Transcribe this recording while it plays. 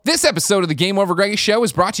This episode of the Game Over Greggy Show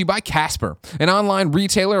is brought to you by Casper, an online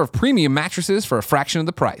retailer of premium mattresses for a fraction of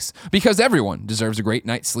the price, because everyone deserves a great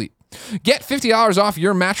night's sleep. Get $50 off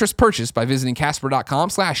your mattress purchase by visiting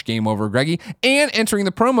casper.com/GameOverGreggy and entering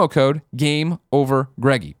the promo code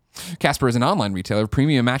GameOverGreggy. Casper is an online retailer of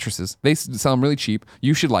premium mattresses. They sell them really cheap.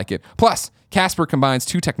 You should like it. Plus, Casper combines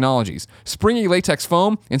two technologies, springy latex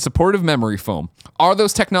foam and supportive memory foam. Are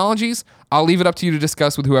those technologies? I'll leave it up to you to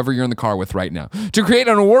discuss with whoever you're in the car with right now. To create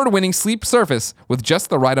an award-winning sleep surface with just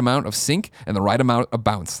the right amount of sink and the right amount of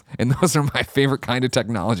bounce. And those are my favorite kind of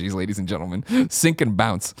technologies, ladies and gentlemen. Sink and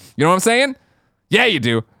bounce. You know what I'm saying? Yeah, you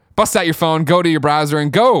do. Bust out your phone, go to your browser,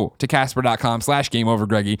 and go to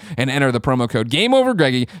casper.com/GameOverGreggy and enter the promo code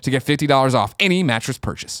GameOverGreggy to get $50 off any mattress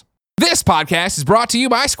purchase. This podcast is brought to you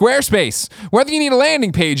by Squarespace. Whether you need a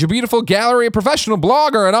landing page, a beautiful gallery, a professional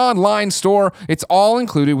blog, or an online store, it's all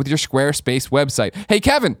included with your Squarespace website. Hey,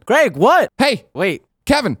 Kevin. Greg, what? Hey. Wait.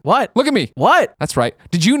 Kevin. What? Look at me. What? That's right.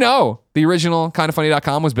 Did you know the original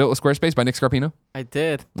kindoffunny.com was built with Squarespace by Nick Scarpino? I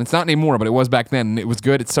did. It's not anymore, but it was back then. And it was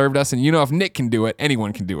good. It served us. And you know, if Nick can do it,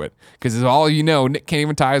 anyone can do it. Because as all you know, Nick can't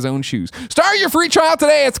even tie his own shoes. Start your free trial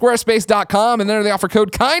today at squarespace.com and enter the offer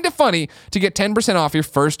code KINDOFFUNNY to get 10% off your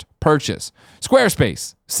first purchase.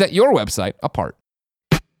 Squarespace. Set your website apart.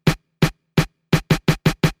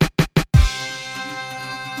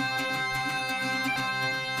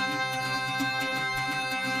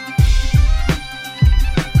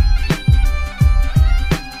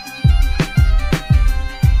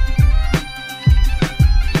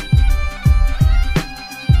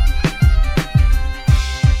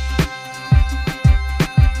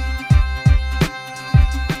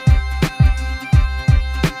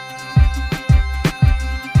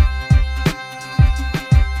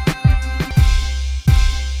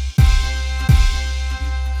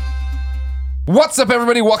 What's up,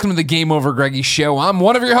 everybody? Welcome to the Game Over Greggy Show. I'm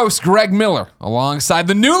one of your hosts, Greg Miller, alongside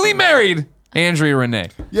the newly married Andrea Rene.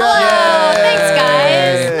 Yay! Oh, thanks, guys.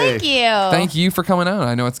 Thank you. Thank you for coming out.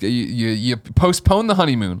 I know it's you postponed the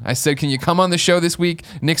honeymoon. I said, can you come on the show this week?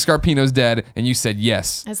 Nick Scarpino's dead, and you said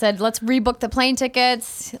yes. I said, let's rebook the plane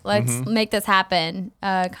tickets. Let's make this happen.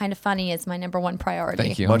 Kind of funny is my number one priority.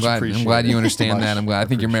 Thank you. Much I'm glad you understand that. I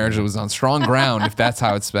think your marriage was on strong ground if that's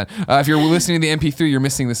how it's been. If you're listening to the MP3, you're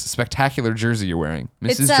missing this spectacular jersey you're wearing. Mrs.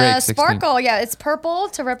 It's Drake, 16. sparkle. Yeah, it's purple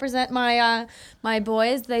to represent my my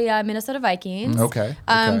boys, the Minnesota Vikings. Okay.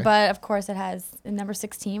 But of course, it has number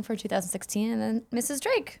 16 for 2016, and then Mrs.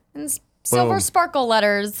 Drake and silver sparkle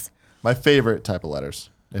letters. My favorite type of letters.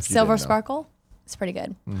 If you Silver didn't know. sparkle. It's pretty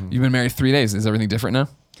good. You've been married 3 days. Is everything different now?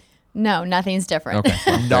 No, nothing's different. Okay.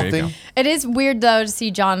 Well, there you go. Nothing. It is weird, though, to see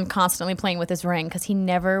John constantly playing with his ring because he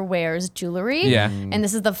never wears jewelry. Yeah. And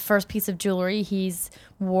this is the first piece of jewelry he's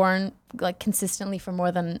worn like consistently for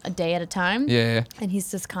more than a day at a time. Yeah. And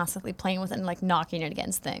he's just constantly playing with it and like knocking it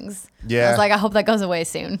against things. Yeah. I was like, I hope that goes away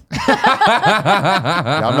soon.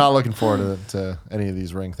 Yeah, I'm not looking forward to any of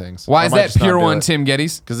these ring things. Why is that pure one, Tim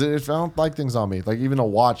Geddes? Because if I don't like things on me, like even a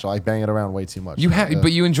watch, I like bang it around way too much. You have,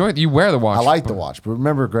 but you enjoy it. You wear the watch. I like the watch, but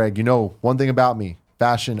remember, Greg, you know one thing about me: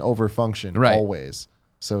 fashion over function, Right. always.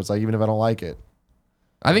 So it's like even if I don't like it,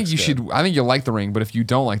 I think you should. I think you'll like the ring, but if you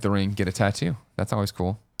don't like the ring, get a tattoo. That's always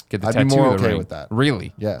cool. Get the I'd tattoo be more of the okay ring. with that.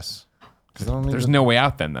 Really? yes. Because There's no way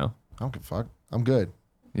out then, though. I don't give a fuck. I'm good.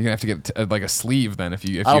 You're gonna have to get like a sleeve then if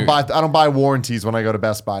you. I don't buy warranties when I go to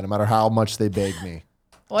Best Buy, no matter how much they beg me.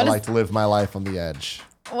 What I is- like to live my life on the edge.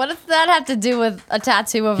 What does that have to do with a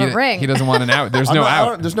tattoo of a ring? He doesn't want an out. There's no I out.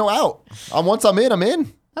 don't- There's no out. Once I'm in, I'm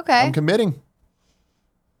in. Okay. I'm committing.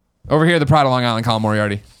 Over here, the pride of Long Island, Colin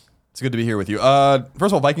Moriarty. It's good to be here with you. First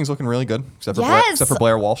of all, Vikings looking really good, except for Yes! except for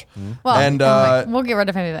Blair Walsh. well, and we'll get rid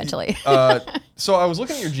of him eventually. so I was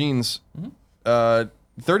looking at your jeans.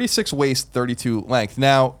 36 waist, 32 length.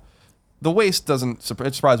 Now, the waist doesn't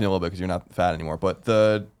it surprised me a little bit because you're not fat anymore. But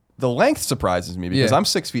the length surprises me because Yeah. I'm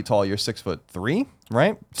 6 feet tall. You're 6'3",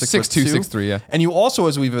 right? 6'2", 6'3", yeah. And you also,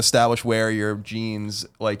 as we've established, wear your jeans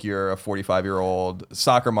like you're a 45-year-old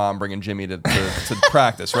soccer mom bringing Jimmy to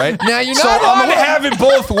practice, right? Now you're So not I'm allowed to have it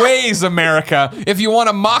both ways, America. If you want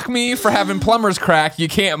to mock me for having plumber's crack, you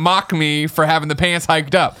can't mock me for having the pants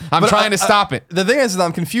hiked up. I'm trying to stop it. The thing is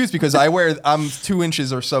I'm confused because I'm 2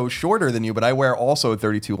 inches or so shorter than you, but I wear also a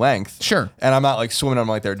 32 length. Sure. And I'm not like swimming on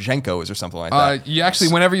like their Jenkos or something like that. You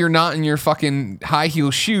actually, whenever you're not in your fucking high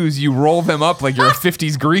heel shoes, you roll them up like you're a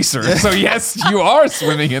 50s greaser. So yes, you are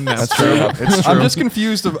swimming in them. That's true. It's true.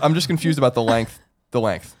 I'm just confused about the length.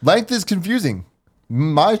 Length is confusing.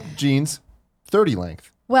 My jeans, 30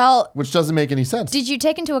 length, well, which doesn't make any sense. did you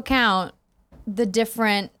take into account the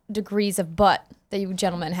different degrees of butt that you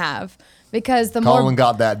gentlemen have? Because the Colin more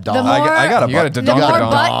got that dog. the more- I got a You got butt. a the more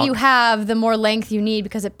donk. butt you have, the more length you need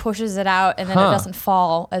because it pushes it out and then it doesn't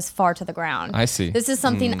fall as far to the ground. I see. This is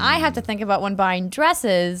something I have to think about when buying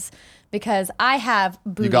dresses because I have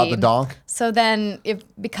booty. You got the donk? So then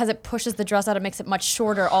because it pushes the dress out, it makes it much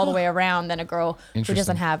shorter all the way around than a girl who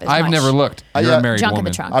doesn't have as much. I've never looked. You're yeah. a married Junk in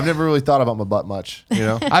woman. the trunk. I've never really thought about my butt much. You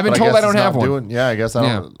know, I've been But told guess I don't it's have not one. Yeah, I guess I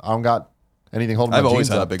don't got anything holding I've my always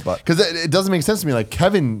jeans had up. a big butt. Because it doesn't make sense to me. Like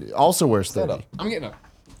Kevin also wears 30, up. I'm getting up.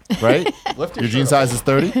 right? Lift Your jean size is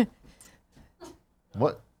 30.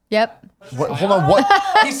 What? Yep. What? Hold on. What?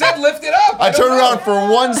 He said lift it up. I turned around for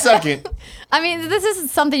 1 second. I mean, this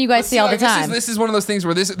is something you guys see all the time. This is one of those things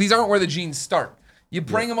where these aren't where the jeans start. You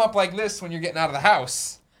bring them up like this when you're getting out of the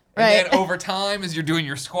house. And Right. then over time, as you're doing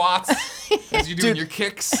your squats, as you're doing your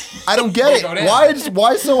kicks. I don't get Go it. down.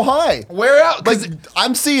 Why so high? Wear out. Like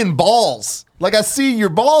I'm seeing balls. Like I see your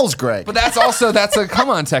balls, Greg. But that's a come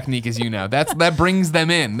on technique, as you know. That brings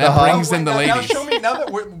them in. That brings in the Now ladies. show me. Now that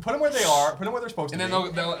put them where they are. Put them where they're supposed to And be.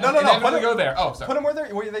 then they'll no. and Put then go there. Oh, sorry. Put them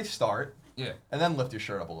where they start. Yeah. And then lift your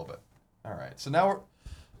shirt up a little bit. All right. So now we're.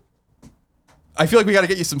 I feel like we got to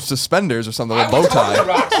get you some suspenders or something, a bow tie.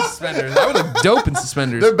 Rock suspenders. I would look dope in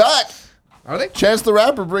suspenders. They're back. Are they? Chance the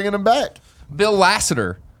Rapper bringing them back. Bill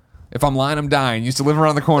Lassiter, if I'm lying, I'm dying, used to live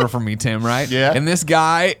around the corner from me, Tim, right? Yeah. And this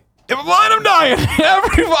guy, if I'm lying, I'm dying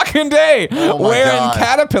every fucking day Oh my wearing God.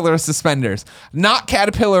 Caterpillar suspenders. Not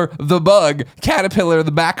Caterpillar the bug, Caterpillar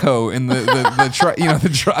the backhoe in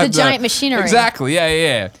the giant machinery. Exactly.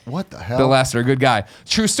 Yeah. What the hell? Bill Lassiter, good guy.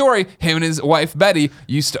 True story. Him and his wife Betty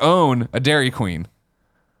used to own a Dairy Queen.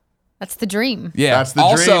 That's the dream. Yeah. That's the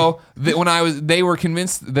also, they were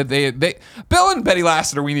convinced that they Bill and Betty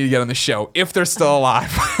Lassiter, we need to get on the show if they're still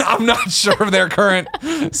alive. I'm not sure of their current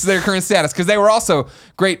status because they were also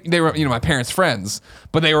great. They were my parents' friends,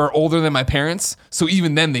 but they were older than my parents. So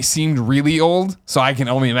even then, they seemed really old. So I can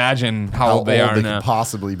only imagine how old they are they now. could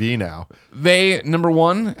possibly be now. They number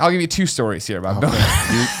one, I'll give you two stories here about Bill.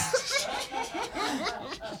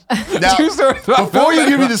 Now, Two stories about before Bill you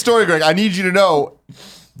give me Betty the story, Greg, I need you to know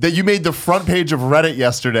that you made the front page of Reddit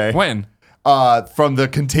yesterday. When? From the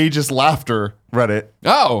Contagious Laughter Reddit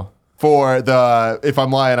Oh. for the If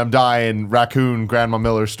I'm Lying, I'm Dying raccoon Grandma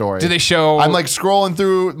Miller story. Did they show? I'm like scrolling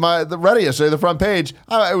through the Reddit yesterday, the front page.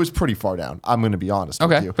 It was pretty far down. I'm going to be honest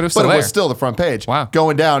Okay, with you. but it was still there. still the front page. Wow.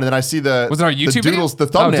 Going down, and then I see Was it our YouTube the video? doodles, the Oh,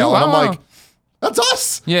 thumbnail, and I'm wow. like, that's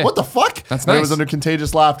us. Yeah. What the fuck? That's And It nice. was under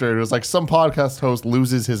Contagious Laughter. It was like some podcast host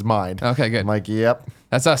loses his mind. Okay, good. I'm like, yep.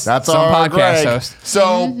 That's us. That's Some our podcast Greg. host. So,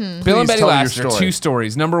 Bill and please Betty tell me your Lassiter, story. two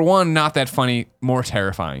stories. Number one, not that funny, more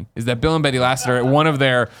terrifying, is that Bill and Betty Lassiter at one of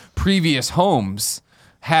their previous homes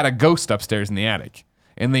had a ghost upstairs in the attic.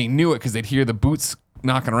 And they knew it because they'd hear the boots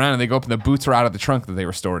knocking around and they go up and the boots are out of the trunk that they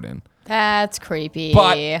were stored in. That's creepy.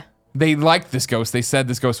 But they liked this ghost. They said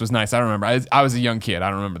this ghost was nice. I don't remember. I was a young kid. I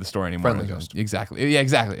don't remember the story anymore. Friendly ghost. Exactly. Yeah,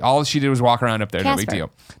 exactly. All she did was walk around up there. No big Casper.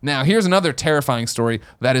 deal. Now, here's another terrifying story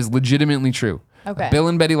that is legitimately true. Okay. Bill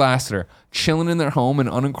and Betty Lassiter chilling in their home in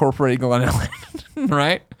unincorporated Glen Ellen,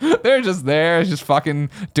 right? They're just there, just fucking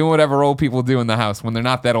doing whatever old people do in the house when they're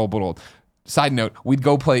not that old, but old. Side note, we'd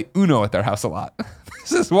go play Uno at their house a lot.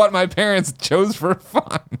 This is what my parents chose for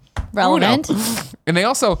fun. Relevant. Uno. And they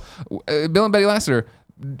also, Bill and Betty Lassiter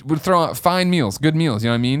would throw out fine meals, good meals, you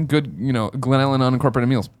know what I mean? Good, Glen Ellen unincorporated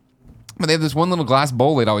meals. But they had this one little glass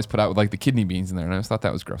bowl they'd always put out with like the kidney beans in there, and I always thought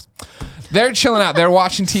that was gross. They're chilling out, they're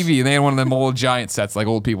watching TV, and they had one of them old giant sets like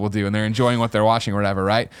old people do, and they're enjoying what they're watching or whatever,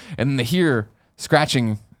 right? And then they hear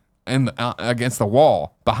scratching against the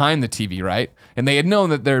wall behind the TV, right? And they had known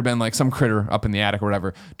that there had been like some critter up in the attic or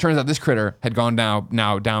whatever. Turns out this critter had gone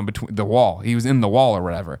down between the wall. He was in the wall or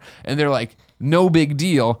whatever. And they're like, no big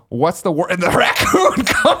deal. What's the word? And the raccoon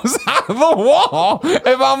comes out of the wall. If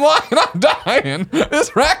I'm lying, I'm dying.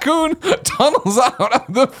 This raccoon tunnels out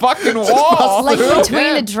of the fucking wall. Like between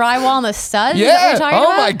Yeah. the drywall and the studs? Is that what Yeah. you're talking Oh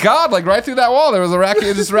about? my God. Like right through that wall, there was a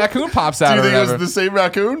raccoon. This raccoon pops out Do you or think it whatever. was the same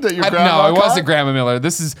raccoon that your grandma No, it caught? wasn't Grandma Miller.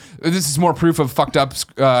 This is more proof of fucked up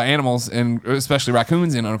animals and especially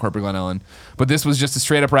raccoons in unincorporated Glen Ellen. But this was just a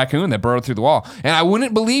straight up raccoon that burrowed through the wall. And I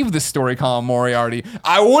wouldn't believe this story, Colin Moriarty.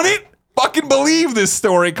 I wouldn't fucking believe this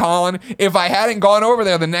story, Colin, if I hadn't gone over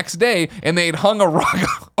there the next day and they'd hung a rug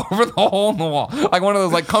over the hole in the wall, like one of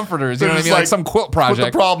those like comforters. You know what I just mean? Like some quilt project.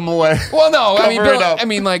 Put the problem away. Well, no, I mean, Cover it Bill, up. I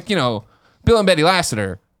mean, like Bill and Betty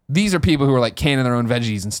Lassiter. These are people who are like canning their own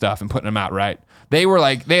veggies and stuff and putting them out, right? They were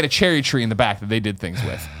like they had a cherry tree in the back that they did things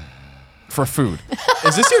with for food.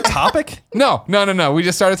 Is this your topic? No. We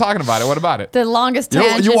just started talking about it. What about it? The longest You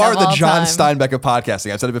tangent are of the all John time. Steinbeck of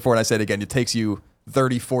podcasting. I've said it before and I say it again. It takes you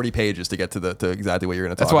 30, 40 pages to get to exactly what you're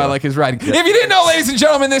going to talk That's why about. I like his writing. If you didn't know, ladies and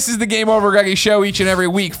gentlemen, this is the GameOverGreggy show. Each and every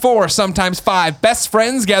week, 4, sometimes 5 best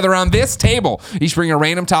friends gather on this table, each bring a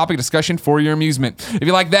random topic discussion for your amusement. If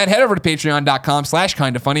you like that, head over to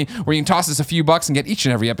patreon.com/kindafunny, where you can toss us a few bucks and get each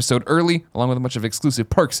and every episode early, along with a bunch of exclusive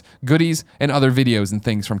perks, goodies, and other videos and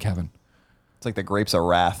things from Kevin. It's like the grapes of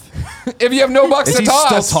wrath. If you have no bucks Is to he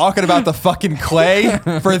toss, still talking about the fucking clay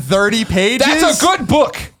for 30 pages? that's a good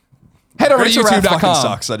book. Head over to Grapes of Wrath fucking youtube.com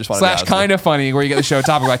sucks. I just wanted to add that. /kindafunny, where you get the show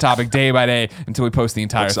topic by topic, day by day, until we post the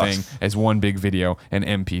entire Book sucks. thing as one big video and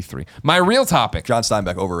MP3. My real topic, John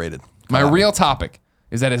Steinbeck, overrated. my real topic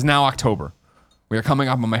is that it's now October. We are coming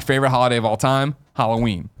up on my favorite holiday of all time,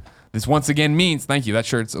 Halloween. This once again means, thank you, that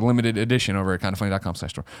shirt's a limited edition over at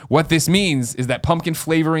kindafunny.com/store. What this means is that pumpkin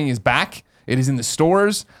flavoring is back. It is in the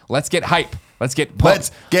stores. Let's get hype. Let's get pumped.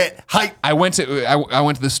 Let's get hype. I went to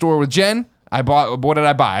the store with Jen. What did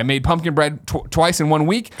I buy? I made pumpkin bread twice in 1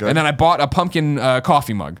 week, and then I bought a pumpkin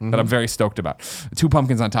coffee mug that I'm very stoked about. 2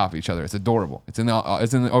 pumpkins on top of each other. It's adorable. It's in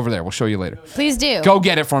over there. We'll show you later. Please do. Go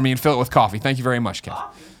get it for me and fill it with coffee. Thank you very much, Kev.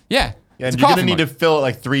 Yeah. Yeah, it's and a you're coffee gonna need to mug. fill it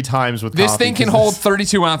like 3 times with This coffee, thing can 'cause hold this-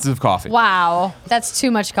 32 ounces of coffee. Wow, that's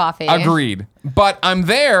too much coffee. Agreed. But I'm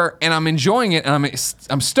there and I'm enjoying it and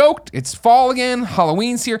I'm stoked. It's fall again.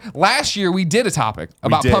 Halloween's here. Last year we did a topic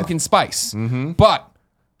about did. pumpkin spice, but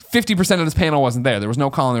 50% of this panel wasn't there. There was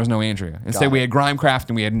no Colin. There was no Andrea. Instead, Got we it. had Grimecraft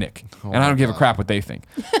and we had Nick. And I don't give a crap what they think.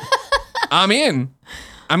 I'm in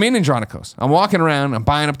Andronicos. I'm walking around. I'm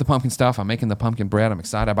buying up the pumpkin stuff. I'm making the pumpkin bread. I'm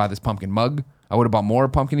excited. I buy this pumpkin mug. I would have bought more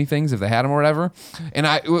pumpkin-y things if they had them or whatever. And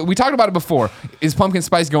we talked about it before. Is pumpkin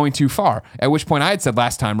spice going too far? At which point I had said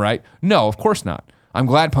last time, right? No, of course not. I'm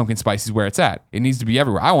glad pumpkin spice is where it's at. It needs to be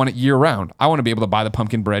everywhere. I want it year round. I want to be able to buy the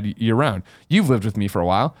pumpkin bread year round. You've lived with me for a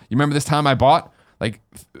while. You remember this time I bought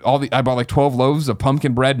I bought 12 loaves of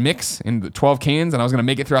pumpkin bread mix in the 12 cans, and I was gonna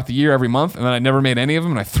make it throughout the year every month, and then I never made any of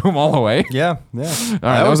them, and I threw them all away. Yeah. All right, that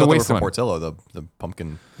I was always a thought they waste were of for money. Portillo, the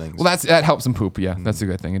pumpkin things. Well, that helps them poop. Yeah, that's a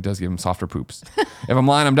good thing. It does give them softer poops. If I'm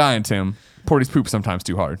lying, I'm dying, Tim. Porty's poop sometimes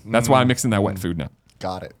too hard. That's why I'm mixing that wet food now.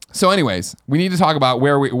 Got it. So, anyways, we need to talk about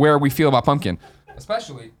where we feel about pumpkin,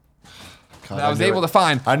 especially. God, I was knew able it. to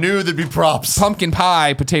find I knew there'd be props. pumpkin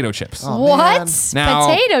pie potato chips. Oh, What? man. Now,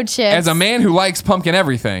 Potato chips. As a man who likes pumpkin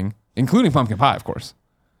everything, including pumpkin pie, of course,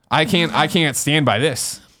 I can't stand by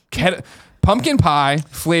this. Pumpkin pie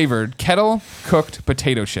flavored kettle cooked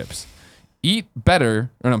potato chips. Live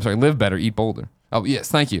better, eat bolder. Oh yes,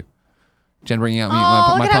 thank you, Jen, bringing out Oh,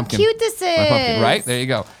 my look at how pumpkin. cute this is. My pumpkin, right? There you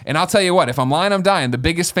go. And I'll tell you what, if I'm lying, I'm dying. The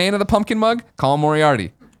biggest fan of the pumpkin mug, Colin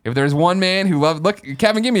Moriarty. If there's one man who loves, look,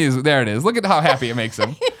 Kevin, give me his, there it is. Look at how happy it makes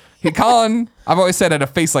him. Colin, I've always said, had a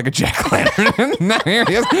face like a jack-o'-lantern. Now here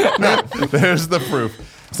he is. No. There's the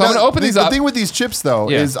proof. So I'm gonna open these up. The thing with these chips, though,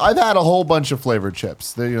 Yeah. is I've had a whole bunch of flavored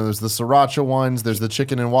chips. There's the sriracha ones. There's the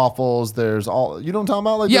chicken and waffles. There's all. You know what I'm talking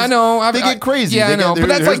about? Like, Yeah, I know. They get crazy. Yeah, They I know. get- But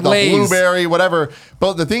that's there's like the Lay's. blueberry, whatever.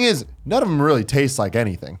 But the thing is, none of them really taste like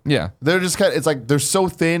anything. Yeah. They're just kind of. It's like they're so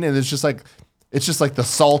thin, and it's just like the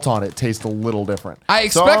salt on it tastes a little different. I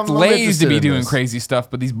So expect I'm Lay's to interested be in doing this. crazy stuff,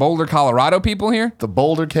 but these Boulder, Colorado people here, The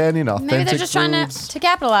Boulder Canyon authentic Maybe they're just trying foods. to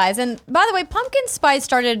capitalize. And by the way, pumpkin spice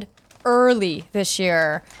started early this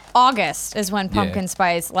year. August is when pumpkin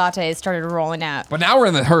spice lattes started rolling out. but now we're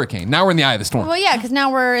in the hurricane. Now we're in the eye of the storm. Well, yeah, because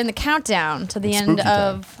now we're in the countdown to the It's end spooky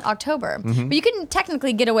of October. But you can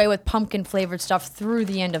technically get away with pumpkin flavored stuff through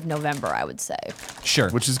the end of November, I would say. Sure.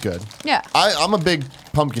 Which is good. Yeah. I'm a big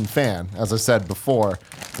pumpkin fan, as I said before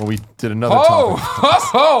when we did another Oh, topic.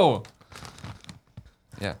 oh,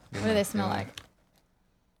 yeah, What do they smell like?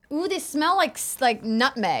 Ooh, they smell like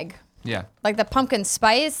nutmeg. yeah. Like the pumpkin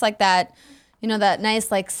spice, like that, that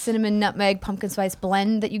nice like cinnamon nutmeg pumpkin spice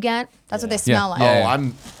blend that you get. That's what they smell like. Yeah.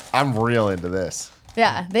 Oh, I'm real into this.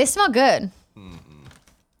 Yeah, they smell good. Come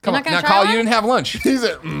not on, gonna now, try Kyle, one? you didn't have lunch. He's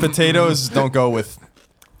a, Potatoes don't go with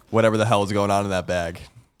whatever the hell is going on in that bag.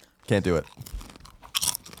 Can't do it.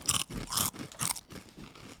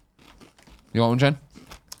 You want one, Jen?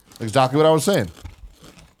 exactly what I was saying.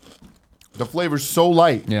 The flavor's so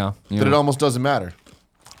light Yeah. that it almost doesn't matter.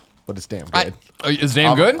 But it's damn good. Is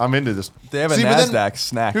damn I'm, good? I'm into this. They have a See, but then NASDAQ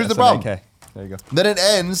snack. Here's the SNAK. problem. There you go. Then it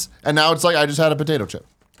ends, and now it's like I just had a potato chip.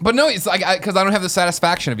 But no, it's like because I don't have the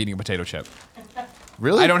satisfaction of eating a potato chip.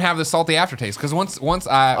 Really? I don't have the salty aftertaste because once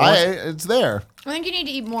It's there. I think you need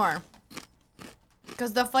to eat more.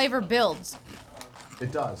 Because the flavor builds.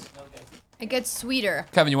 It does. It gets sweeter.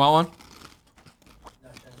 Kevin, you want one?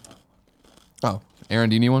 Oh, Aaron,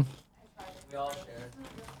 do you need one?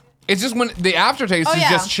 It's just when the aftertaste Oh, is yeah.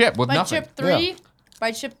 just chip with by nothing. Chip 3,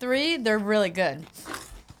 by chip 3, they're really good.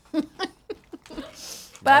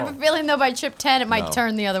 But I have a feeling though by chip 10 it might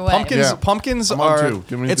turn the other way. Pumpkins I'm on are. 2.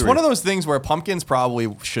 Give me It's 3. one of those things where pumpkins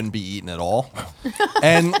probably shouldn't be eaten at all,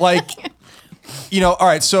 and like, all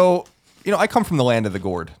right, so. I come from the land of the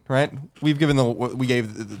gourd, right? We gave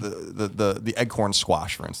the eggcorn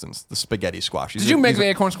squash, for instance, the spaghetti squash. Did you make the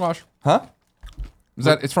acorn squash? Huh? Is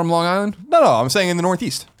that it's from Long Island? No, I'm saying in the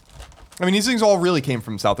Northeast. I mean, these things all really came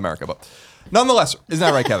from South America, but nonetheless, isn't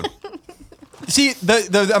that right, Kevin? See,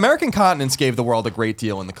 the American continents gave the world a great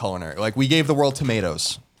deal in the culinary. Like, we gave the world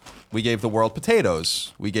tomatoes. We gave the world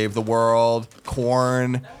potatoes. We gave the world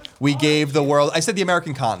corn. We gave the world... I said the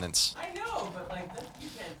American continents. I know, but like, you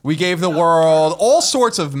can't. We gave the world all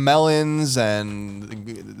sorts of melons and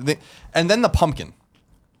then the pumpkin.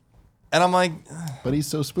 And I'm like... But he's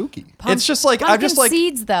so spooky. It's just like... I'm Pumpkin just like...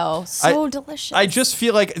 seeds, though. So delicious. I just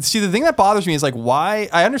feel like... See, the thing that bothers me is like why...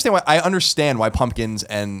 I understand why pumpkins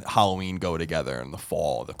and Halloween go together in the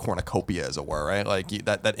fall, the cornucopia, as it were, right? Like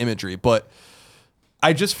that imagery. But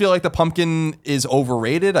I just feel like the pumpkin is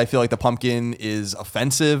overrated. I feel like the pumpkin is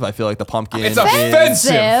offensive. I feel like the pumpkin It's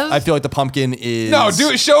offensive. I feel like the pumpkin is... No,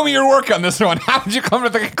 show me your work on this one. How did you come to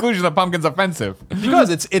the conclusion that pumpkin's offensive? Because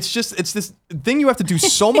it's this thing you have to do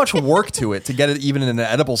so much work to it to get it even in an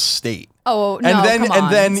edible state. Oh, no, come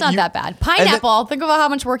on. It's not that bad. Pineapple. Think about how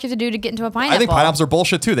much work you have to do to get into a pineapple. I think pineapples are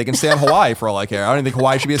bullshit too. They can stay on Hawaii for all I care. I don't even think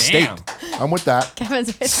Hawaii should be a state. I'm with that. Kevin's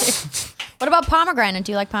with you. What about pomegranate?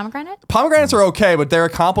 Do you like pomegranate? Pomegranates are okay, but they're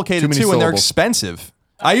complicated Too many too, and they're syllables. expensive.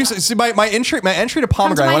 I used to see my entry to Come to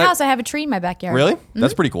pomegranate. my house. I have a tree in my backyard. Really?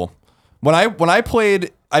 That's pretty cool. When I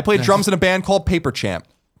played drums in a band called Paper Champ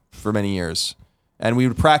for many years, and we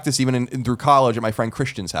would practice even through college at my friend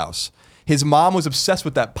Christian's house. His mom was obsessed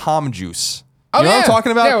with that pom juice. Oh, You know what yeah. I'm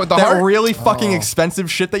talking about? Yeah, with the that heart. really fucking expensive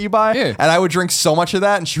shit that you buy. Yeah. And I would drink so much of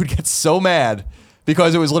that, and she would get so mad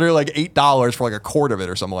because it was literally like $8 for like a quart of it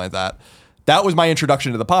or something like that. That was my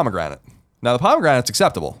introduction to the pomegranate. Now the pomegranate's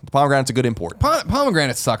acceptable. The pomegranate's a good import.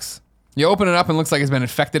 Pomegranate sucks. You open it up and it looks like it's been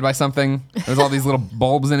infected by something. There's all these little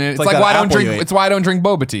bulbs in it. It's like like that why I don't apple you drink. ate. It's why I don't drink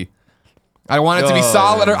boba tea. I want it to be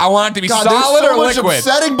solid, or I want it to be God, solid there's so or much liquid.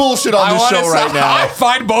 upsetting bullshit on I this want show it right now. I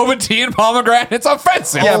find boba tea and pomegranate. It's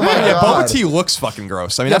offensive. Yeah, Oh my yeah, God. boba tea looks fucking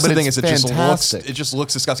gross. I mean, Yeah, that's the but thing it's is fantastic. it just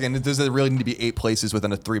looks disgusting. And does there really need to be 8 places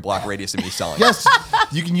within a 3-block radius of me selling? Yes,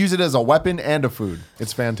 you can use it as a weapon and a food.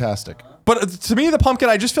 It's fantastic. But to me, the pumpkin,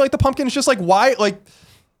 I just feel like the pumpkin is just like, why? Like,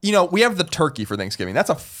 we have the turkey for Thanksgiving.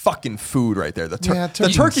 That's a fucking food right there. The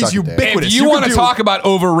turkey turkey's can suck a dick. ubiquitous. If you want to can do- talk about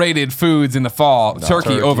overrated foods in the fall, turkey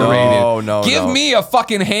turkey. overrated. No, Give no. me a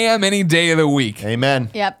fucking ham any day of the week. Amen.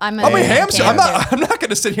 Yep. I'm a I mean, ham's. ham I'm not going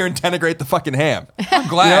to sit here and denigrate the fucking ham. I'm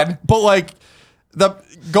glad. But like,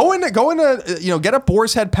 go into get a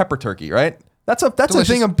boar's head pepper turkey, right? That's a Delicious.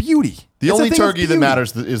 thing of beauty. The It's a only thing of turkey that beauty.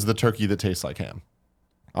 matters is the turkey that tastes like ham.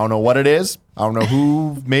 I don't know what it is. I don't know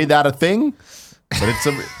who made that a thing, but it's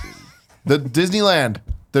the Disneyland.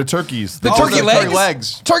 The turkeys. The Oh, turkey the legs. turkey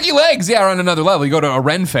legs. Turkey legs, yeah, are on another level. You go to a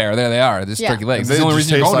Ren fair, there they are. There's Yeah. turkey legs. They It's the only just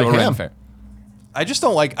reason you're taste going to a like Ren ham. fair. I just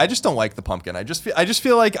don't like the pumpkin. I just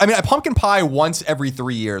feel like a pumpkin pie once every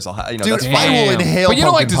 3 years. I'll Dude, that's I fine. will inhale But you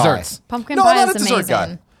don't like pumpkin pie. desserts. Pumpkin No, pie I'm not is a dessert amazing.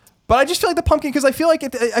 guy. But I just feel like the pumpkin because I feel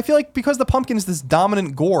like because the pumpkin is this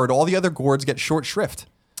dominant gourd, all the other gourds get short shrift.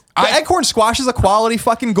 The acorn squash is a quality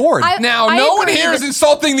fucking gourd. Now, I no one agree, here is but-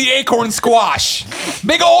 insulting the acorn squash.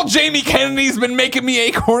 Big old Jamie Kennedy's been making me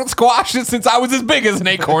acorn squashes since I was as big as an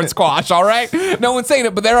acorn squash, all right? No one's saying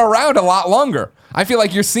it, but they're around a lot longer. I feel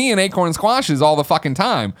like you're seeing acorn squashes all the fucking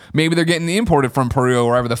time. Maybe they're getting imported from Peru or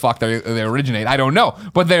wherever the fuck they originate. I don't know,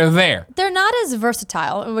 but they're there. They're not as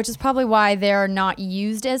versatile, which is probably why they're not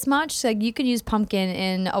used as much. Like you could use pumpkin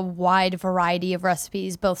in a wide variety of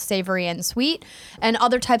recipes, both savory and sweet. And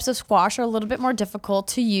other types of squash are a little bit more difficult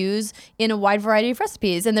to use in a wide variety of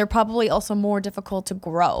recipes, and they're probably also more difficult to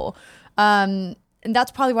grow. And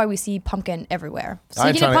that's probably why we see pumpkin everywhere. So I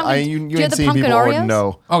ain't you get trying to, pumpkin. you do you ain't have the seen pumpkin people Oreos? who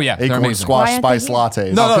know. Oh, yeah, they're Acorn amazing. squash Why aren't spice they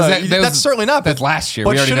lattes. No, 'cause no, that that's was- certainly not. that's last year.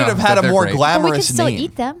 But We already should it know have had that a they're more great. But we can glamorous still name?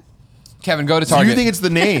 eat them. Kevin, go to So Target. you think it's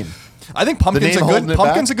the name? I think pumpkin's name a holding good it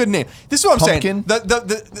pumpkin's back? a good name. This is what I'm Pumpkin?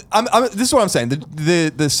 saying. This is what I'm saying.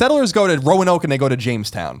 The settlers go to Roanoke and they go to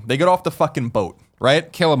Jamestown. They get off the fucking boat,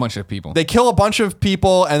 right? Kill a bunch of people. They kill a bunch of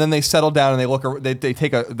people and then they settle down and they look. They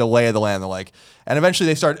take the lay of the land. They're like, and eventually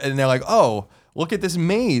they start and they're like, oh, look at this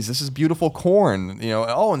maize. This is beautiful corn.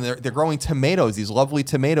 Oh, and they're growing tomatoes. These lovely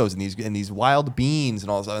tomatoes and these wild beans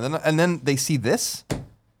and all this stuff. And then they see this,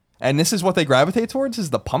 and this is what they gravitate towards is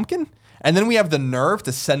the pumpkin. And then we have the nerve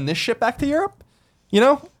to send this shit back to Europe.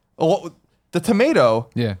 The tomato.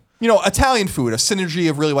 Yeah. Italian food, a synergy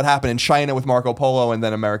of really what happened in China with Marco Polo and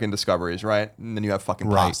then American discoveries, right? And then you have fucking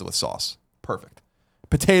pasta with sauce. Perfect.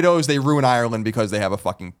 Potatoes, they ruin Ireland because they have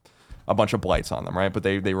a bunch of blights on them, right? But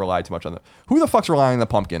they rely too much on them. Who the fuck's relying on the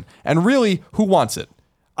pumpkin? And really, who wants it?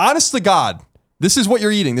 Honest to God, this is what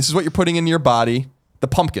you're eating. This is what you're putting into your body, the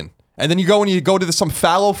pumpkin. And then you go to some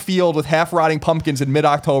fallow field with half-rotting pumpkins in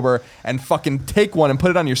mid-October and fucking take one and put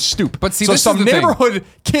it on your stoop. But see, so this is some the thing. neighborhood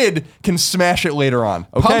kid can smash it later on.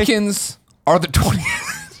 Okay? Pumpkins are the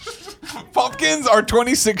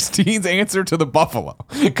 2016's answer to the buffalo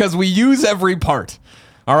because we use every part.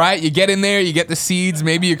 All right, you get in there, you get the seeds,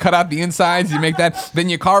 maybe you cut out the insides, you make that, then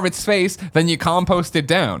you carve its face, then you compost it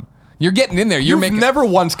down. You're getting in there. You've never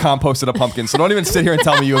once composted a pumpkin, so don't even sit here and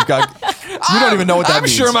tell me you have got. You don't even know what that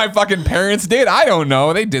means. I'm sure my fucking parents did. I don't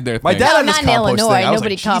know. They did their thing. My dad had this Not in compost Illinois. thing. I was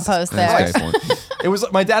Nobody like, Jesus composts That's there. a great point. It was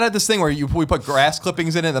my dad had this thing where we put grass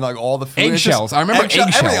clippings in it, and then like all the food. Eggshells. I remember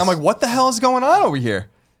eggshells. Everything. I'm like, what the hell is going on over here?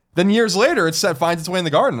 Then years later, it finds its way in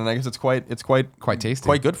the garden, and I guess it's quite tasty,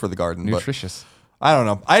 quite good for the garden. but nutritious. I don't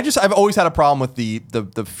know. I've always had a problem with the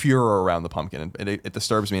furor around the pumpkin. It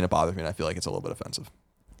disturbs me and it bothers me, and I feel like it's a little bit offensive.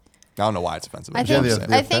 I don't know why it's offensive. I Yeah, think,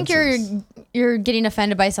 the I think offenses. you're getting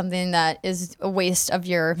offended by something that is a waste of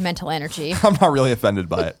your mental energy. I'm not really offended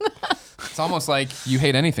by it. It's almost like you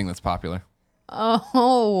hate anything that's popular.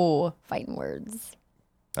 Oh, fighting words.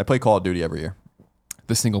 I play Call of Duty every year.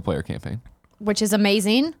 The single player campaign, Which is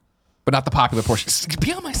amazing. but not the popular portion.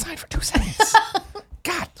 Be on my side for 2 seconds.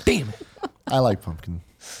 God damn it. I like pumpkin.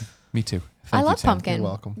 Me too. I Thank you, love Tim. pumpkin. You're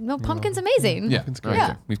welcome. No, pumpkin's amazing. Yeah, great.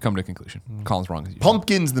 yeah. We've come to a conclusion. Colin's wrong as usual.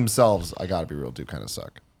 Pumpkins themselves, I gotta be real, do kind of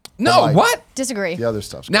suck. No, like- what? Disagree. The other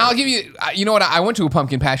stuff's Now I'll great. give you. You know what? I went to a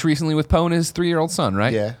pumpkin patch recently with Poe and his 3-year-old son.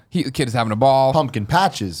 Right? Yeah. The kid is having a ball. Pumpkin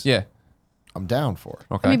patches. Yeah. I'm down for.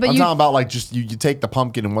 Okay. I mean, but I'm you, talking about like just you take the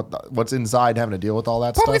pumpkin and what's inside, having to deal with all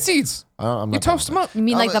that Pumpkin stuff. seeds. I'm You not down toast with them up. you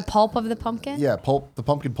mean like I'm the pulp of the pumpkin? Yeah, pulp. The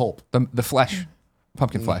pumpkin pulp. The flesh.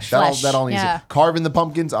 Pumpkin flesh. Flesh, That all needs yeah. it. Carving the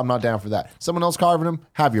pumpkins, I'm not down for that. Someone else carving them,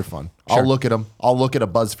 have your fun. Sure. I'll look at them. I'll look at a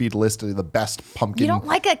BuzzFeed list of the best pumpkin. You don't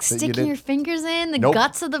like that sticking did. your fingers in the Nope.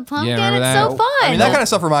 guts of the pumpkin? remember It's that? so fun. I mean, that kind of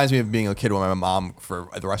stuff reminds me of being a kid when my mom, for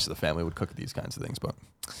the rest of the family, would cook these kinds of things. But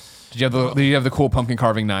Did you have the cool pumpkin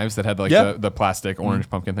carving knives that had like Yeah. the plastic orange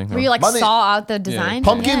pumpkin thing? Where you like My thing- saw out the design?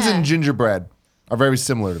 Pumpkins Yeah. and gingerbread are very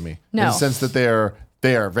similar to me. In No. the sense that they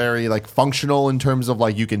are very like functional in terms of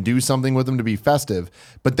like you can do something with them to be festive,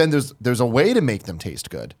 but then there's a way to make them taste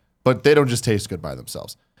good, but they don't just taste good by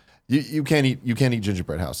themselves. You can't eat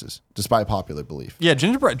gingerbread houses, despite popular belief. yeah,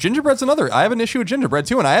 gingerbread's another. I have an issue with gingerbread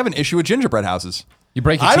too, and I have an issue with gingerbread houses. You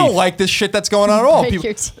break your I don't teeth. like this shit that's going on at all. Break People-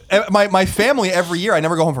 your teeth. my family every year, I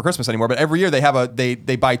never go home for Christmas anymore, but every year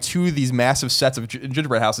they buy 2 of these massive sets of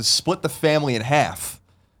gingerbread houses, split the family in half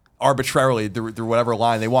arbitrarily through whatever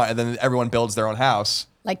line they want, and then everyone builds their own house.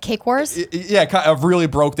 Like Cake Wars? Yeah, kind of really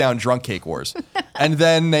broke down drunk cake wars. And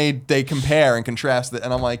then they compare and contrast it,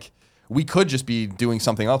 and I'm like, we could just be doing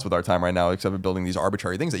something else with our time right now except for building these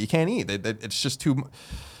arbitrary things that you can't eat. It's just too.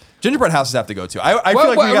 Gingerbread houses have to go too. I feel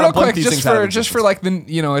like we real gotta blink quick, these just things out of for existence. like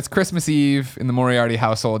it's Christmas Eve in the Moriarty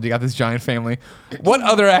household. You got this giant family. What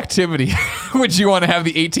other activity would you want to have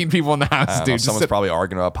the 18 people in the house I don't know, do? Just someone's sit, probably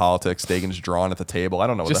arguing about politics. Dagon's drawn at the table. I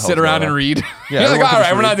don't know. just what sit the hell's around going and on. read. Yeah, You're like, everyone all can right,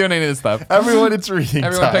 just we're not read. doing any of this stuff. Everyone, it's reading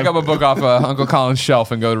Everyone time. pick up a book off Uncle Colin's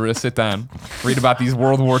shelf and go to sit down, read about these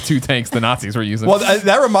World War II tanks the Nazis were using. Well,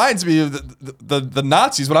 that reminds me of the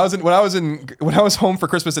Nazis. When I was home for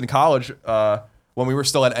Christmas in college, when we were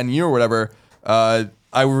still at NU or whatever,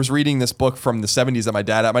 I was reading this book from the 70s that my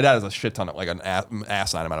dad has a shit ton of like an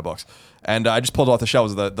asinine amount of books, and I just pulled it off the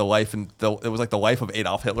shelves the life and it was like the life of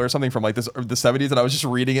Adolf Hitler or something from like the 70s, and I was just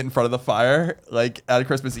reading it in front of the fire like at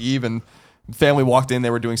Christmas Eve, and family walked in, they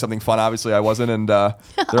were doing something fun, obviously I wasn't, and they're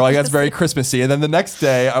like, that's very Christmassy. And then the next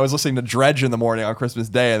day I was listening to Dredge in the morning on Christmas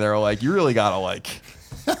Day, and they were like, you really gotta like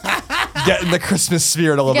get in the Christmas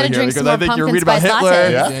spirit a little gotta bit here, drink because some I more think you're pumpkin reading about spice Hitler,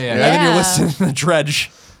 lattes. Yeah. Yeah. and then you're Yeah. listening to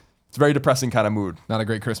Dredge. It's a very depressing kind of mood. Not a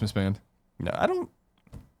great Christmas band. No,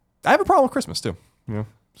 I have a problem with Christmas too. Yeah.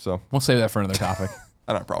 So We'll save that for another topic.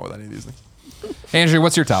 I don't have a problem with any of these things. Andrea,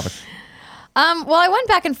 what's your topic? Well, I went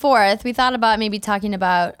back and forth. We thought about maybe talking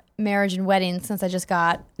about marriage and weddings since I just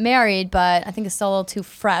got married, but I think it's still a little too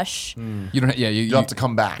fresh. You don't. Yeah, You have to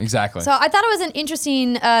come back. Exactly. So I thought it was an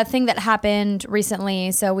interesting thing that happened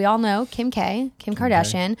recently. So we all know Kim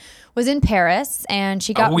Kardashian, was in Paris and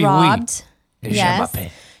she got oui, oui. robbed. Je Yes.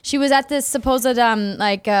 m'appelle. She was at this supposed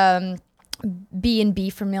B&B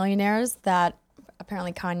for millionaires that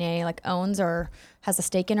apparently Kanye like owns or has a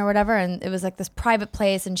stake in or whatever, and it was like this private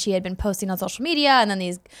place, and she had been posting on social media, and then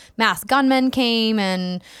these masked gunmen came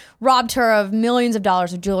and robbed her of millions of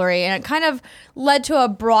dollars of jewelry, and it kind of led to a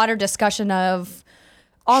broader discussion of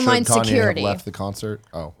online Should Kanye security. have left the concert?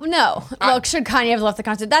 Oh. No. Well, should Kanye have left the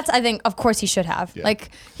concert? That's, I think, of course he should have. Yeah.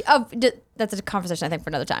 Like, that's a conversation I think for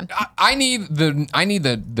another time. I need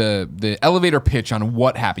the elevator pitch on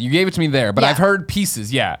what happened. You gave it to me there, but Yeah. I've heard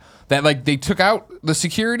pieces, that like they took out the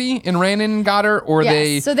security and ran in and got her, or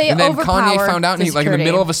Yes, so they and then Kanye overpowered found out and the he, like in the security.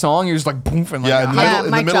 middle of a song, he was like boom and like Yeah, in the Yeah, middle,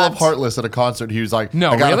 in the mic middle of dropped. Heartless at a concert, he was like,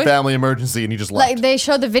 No, I got really? a family emergency, and he just left. Like, they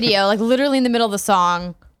showed the video, like, literally in the middle of the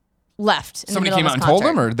song, left. In somebody the came middle out and of told his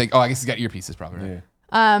him, or they I guess he's got earpieces probably.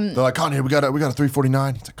 Right? They're like, Kanye, we got a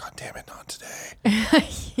 349. He's like, God damn it, not today.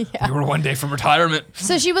 You were one day from retirement.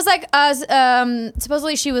 So she was like,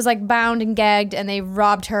 supposedly she was like bound and gagged, and they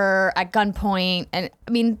robbed her at gunpoint. And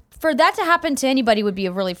I mean, for that to happen to anybody would be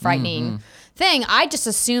a really frightening thing. I just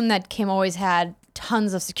assumed that Kim always had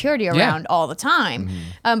tons of security around all the time.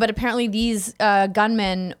 But apparently these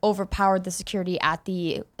gunmen overpowered the security at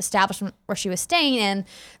the establishment where she was staying. And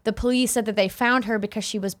the police said that they found her because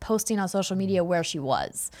she was posting on social media where she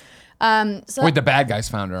was. So Wait, the bad guys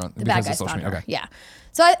found her on the bad because guys of social found media. her. Okay. Yeah.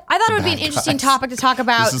 So I thought it would be an bad interesting guys. topic to talk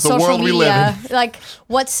about This is the social world we live media, like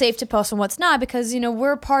what's safe to post and what's not, because, you know,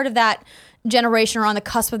 we're part of that generation, or on the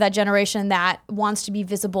cusp of that generation, that wants to be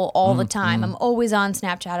visible all the time. I'm always on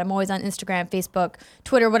Snapchat. I'm always on Instagram, Facebook,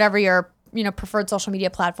 Twitter, whatever your, you know, preferred social media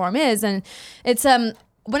platform is. And it's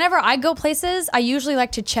whenever I go places, I usually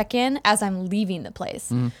like to check in as I'm leaving the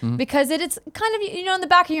place, because it's kind of, you know, in the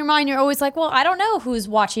back of your mind, you're always like, well, I don't know who's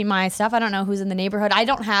watching my stuff. I don't know who's in the neighborhood. I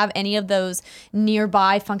don't have any of those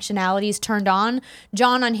nearby functionalities turned on.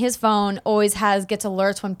 John on his phone always gets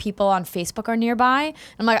alerts when people on Facebook are nearby.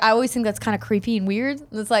 I'm like, I always think that's kind of creepy and weird.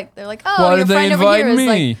 It's like, they're like, oh, Why your did they friend over invite here is me?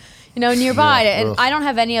 like, you know, nearby. Yeah, And ugh. I don't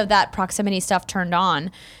have any of that proximity stuff turned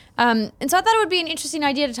on. And so I thought it would be an interesting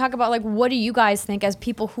idea to talk about, like, what do you guys think as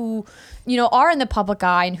people who, you know, are in the public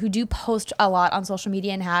eye and who do post a lot on social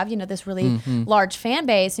media and have, you know, this really large fan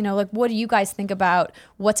base, you know, like, what do you guys think about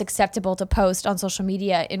what's acceptable to post on social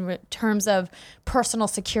media in terms of personal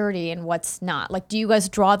security and what's not? Like, do you guys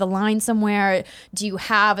draw the line somewhere? Do you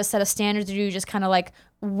have a set of standards, or do you just kind of like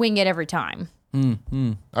wing it every time? I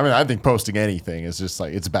mean, I think posting anything is just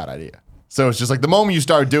like, it's a bad idea. So it's just like the moment you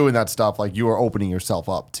start doing that stuff, like you are opening yourself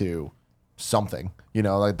up to something, you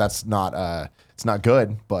know, like that's not, it's not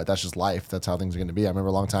good, but that's just life. That's how things are going to be. I remember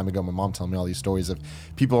a long time ago, my mom telling me all these stories of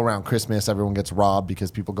people around Christmas, everyone gets robbed because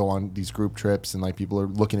people go on these group trips and like people are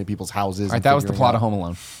looking at people's houses. All right, that was the plot of Home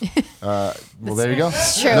Alone. Well, there you go.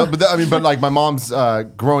 true. No, but I mean, but like my mom's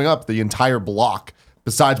growing up, the entire block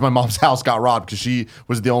besides my mom's house got robbed because she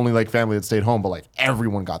was the only like family that stayed home, but like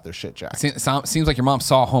everyone got their shit jacked. Seems like your mom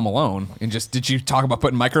saw Home Alone and just did you talk about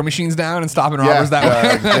putting micro machines down and stopping robbers that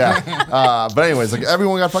way? Yeah. But anyways, like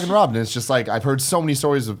everyone got fucking robbed, and it's just like I've heard so many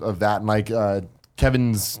stories of that, and like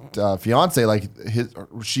Kevin's fiance, like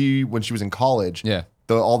when she was in college, Yeah.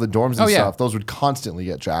 all the dorms and Oh, yeah. stuff, those would constantly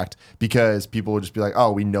get jacked because people would just be like,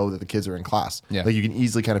 oh, we know that the kids are in class. Yeah. Like you can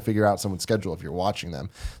easily kind of figure out someone's schedule if you're watching them.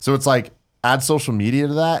 So it's like add social media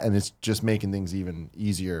to that, and it's just making things even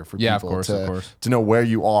easier for Yeah, of people course, to, of course. to know where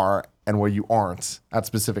you are and where you aren't at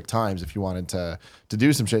specific times if you wanted to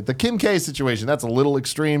do some shit. The Kim K situation, that's a little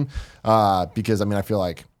extreme because I mean I feel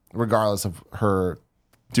like regardless of her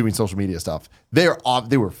doing social media stuff, they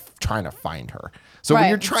were trying to find her. So when Right.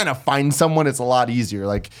 you're trying to find someone, it's a lot easier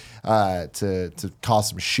like to cause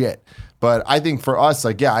some shit. But I think for us,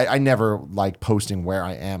 like, yeah, I never like posting where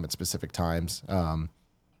I am at specific times.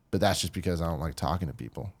 But that's just because I don't like talking to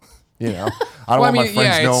people. You know, I don't Well, I want my mean, friends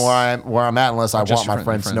yeah, to know where I'm at unless I Just want my your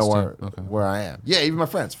friends to know friends too. where I am. Yeah, even my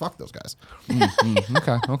friends. Fuck those guys.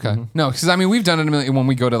 Okay. No, because I mean, we've done it a million when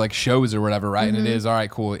we go to like shows or whatever, right? And it is all right,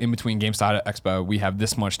 cool. In between GameStop Expo, we have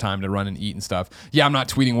this much time to run and eat and stuff. Yeah, I'm not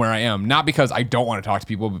tweeting where I am, not because I don't want to talk to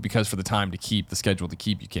people, but because for the time to keep, the schedule to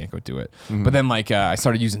keep, you can't go do it. But then like I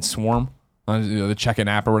started using Swarm. The check-in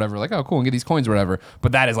app or whatever, like, oh, cool, and get these coins or whatever.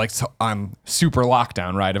 But that is like on super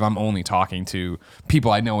lockdown, right? If I'm only talking to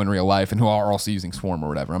people I know in real life and who are also using Swarm or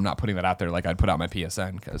whatever, I'm not putting that out there like I'd put out my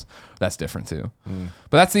PSN because that's different too.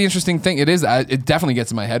 But that's the interesting thing. It definitely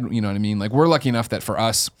gets in my head. You know what I mean? Like we're lucky enough that for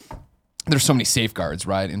us, there's so many safeguards,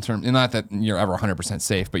 right? In terms, and not that you're ever 100%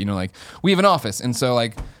 safe, but you know, like we have an office, and so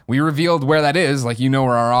like we revealed where that is, like you know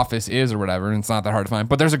where our office is or whatever, and it's not that hard to find.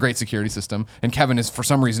 But there's a great security system, and Kevin is for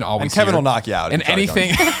some reason always. And Kevin here. will knock you out if And you try to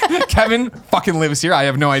anything, Kevin fucking lives here. I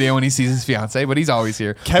have no idea when he sees his fiance, but he's always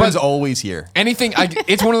here. Kevin's But always here. anything,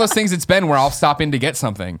 it's one of those things. It's been where I'll stop in to get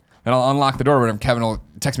something. And I'll unlock the door, whatever. Kevin will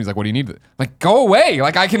text me. He's like, "What do you need?" Like, go away.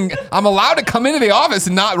 Like, I'm allowed to come into the office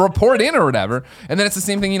and not report in or whatever. And then it's the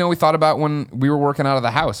same thing, you know, we thought about when we were working out of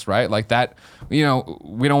the house, right? Like that, you know,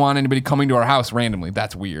 we don't want anybody coming to our house randomly.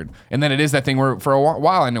 That's weird. And then it is that thing where for a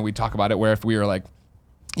while, I know we talk about it, where if we were like,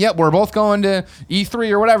 yeah, we're both going to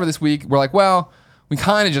E3 or whatever this week. We're like, well, we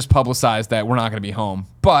kind of just publicized that we're not going to be home,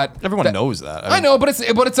 but Everyone knows that. I know, but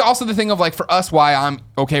it's also the thing of like for us why I'm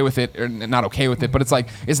okay with it or not okay with it, but it's like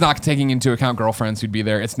it's not taking into account girlfriends who'd be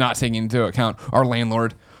there. It's not taking into account our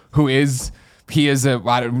landlord who is. He is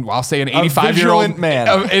I'll say an 85-year-old man,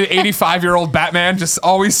 an 85-year-old Batman, just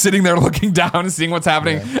always sitting there looking down and seeing what's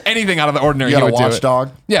happening. Yeah. Anything out of the ordinary. You got he a would do it.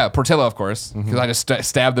 watchdog? Yeah, Portillo, of course, because I just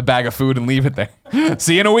stab the bag of food and leave it there.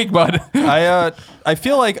 See you in a week, bud. I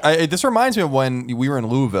feel like this reminds me of when we were in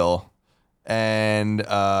Louisville. And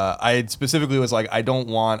I specifically was like, I don't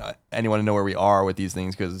want anyone to know where we are with these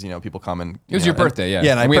things because people come and it was your birthday, yeah.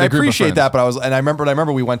 Yeah, and we I had a group of appreciate friends. that. But I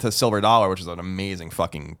remember we went to Silver Dollar, which is an amazing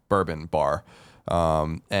fucking bourbon bar.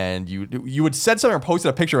 And you would said something or posted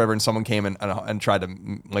a picture of her, and someone came and tried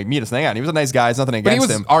to like meet us and hang out. And he was a nice guy. It's nothing against him.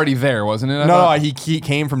 But he was already there, wasn't it? No, he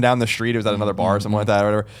came from down the street. It was at another bar or something like that or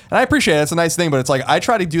whatever. And I appreciate it. It's a nice thing, but it's like I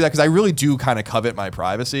try to do that because I really do kind of covet my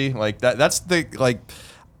privacy. Like that's the like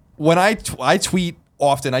when I tweet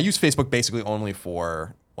often. I use Facebook basically only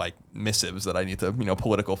for like missives that I need to,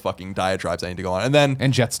 political fucking diatribes I need to go on,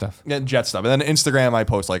 and jet stuff. Yeah, jet stuff. And then Instagram, I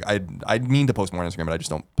post like I mean to post more on Instagram, but I just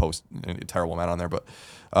don't post a terrible amount on there. But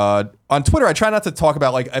on Twitter, I try not to talk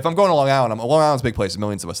about like if I'm going to Long Island. Long Island's a big place,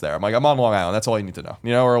 millions of us there. I'm like I'm on Long Island. That's all you need to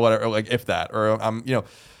know, or whatever. Or like if that, or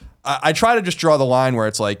I try to just draw the line where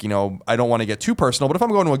it's like, I don't want to get too personal, but if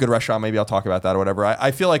I'm going to a good restaurant, maybe I'll talk about that or whatever.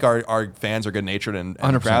 I feel like our fans are good natured and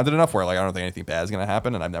grounded enough where like I don't think anything bad is going to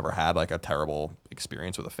happen. And I've never had like a terrible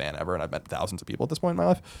experience with a fan ever. And I've met thousands of people at this point in my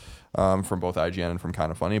life, from both IGN and from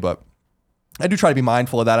Kind of Funny. But I do try to be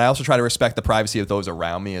mindful of that. I also try to respect the privacy of those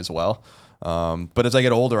around me as well. But as I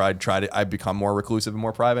get older, I become more reclusive and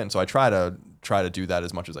more private. And so I try to do that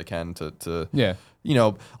as much as I can to yeah.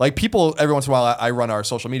 Like people every once in a while, I run our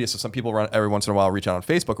social media. So some people every once in a while reach out on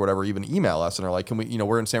Facebook or whatever, even email us and are like, can we,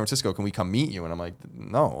 we're in San Francisco. Can we come meet you? And I'm like,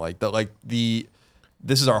 no,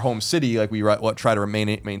 this is our home city. Like we try to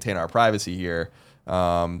maintain our privacy here.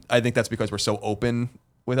 I think that's because we're so open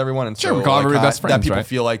with everyone. And sure, so we call everybody best friends, that people right?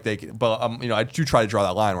 feel like but I do try to draw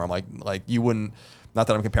that line where I'm like you wouldn't, not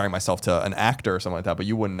that I'm comparing myself to an actor or something like that, but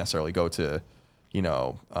you wouldn't necessarily go to,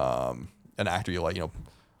 an actor you like,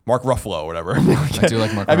 Mark Ruffalo or whatever. I do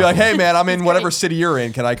like Mark I'd be like, Ruffalo. hey man, I'm in whatever city you're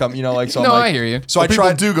in. Can I come? So No, I'm like, I hear you. So I People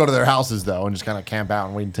try do go to their houses though and just kind of camp out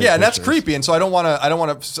and wait and take yeah, and that's pictures. creepy. And so I don't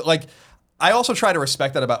want to like. I also try to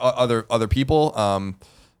respect that about other people.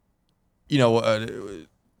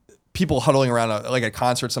 People huddling around like a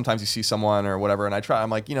concert. Sometimes you see someone or whatever, and I try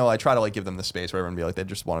to like give them the space, whatever, and be like, they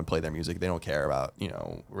just want to play their music. They don't care about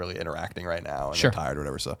really interacting right now, and Sure. they're tired or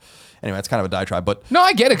whatever. So anyway, it's kind of a diatribe, but No,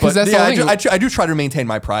 I get it because but that's yeah, the thing. I do try to maintain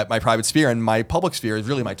my private sphere, and my public sphere is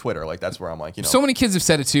really my Twitter. Like that's where I'm like, So many kids have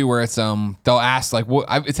said it too, where it's they'll ask like,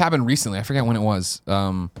 it's happened recently. I forget when it was.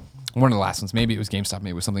 One of the last ones, maybe it was GameStop,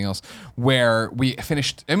 maybe it was something else, where we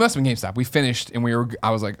finished. It must have been GameStop. We finished, and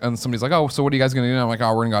I was like, and somebody's like, oh, so what are you guys gonna do? And I'm like,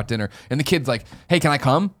 oh, we're gonna go out to dinner. And the kid's like, hey, can I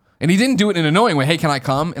come? And he didn't do it in an annoying way. Hey, can I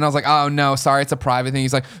come? And I was like, oh no, sorry, it's a private thing.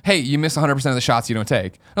 He's like, hey, you miss 100% of the shots you don't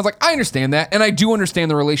take. And I was like, I understand that, and I do understand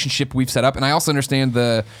the relationship we've set up, and I also understand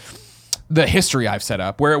the history I've set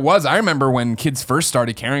up where it was. I remember when kids first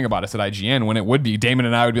started caring about us at IGN, when it would be Damon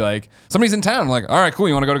and I would be like, somebody's in town. I'm like, all right, cool.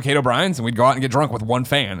 You want to go to Kate O'Brien's? And we'd go out and get drunk with one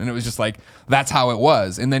fan. And it was just like, that's how it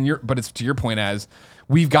was. And then but it's to your point as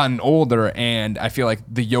we've gotten older and I feel like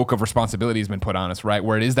the yoke of responsibility has been put on us, right?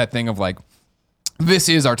 Where it is that thing of like, this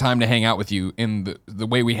is our time to hang out with you in the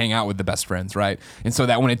way we hang out with the best friends, right? And so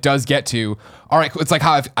that when it does get to, all right, it's like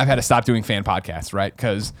how I've had to stop doing fan podcasts, right?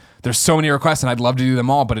 Because there's so many requests and I'd love to do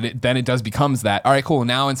them all, but then it does becomes that, all right, cool.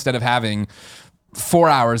 Now instead of having 4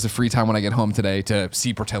 hours of free time when I get home today to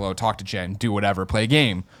see Portillo, talk to Jen, do whatever, play a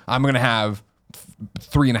game, I'm going to have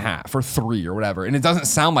 3.5 or 3 or whatever. And it doesn't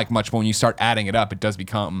sound like much, but when you start adding it up, it does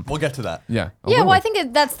become. we'll get to that. Yeah. Yeah, well, I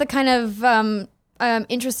think that's the kind of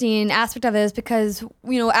interesting aspect of it is because,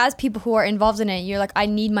 as people who are involved in it, you're like, I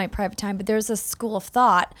need my private time. But there's a school of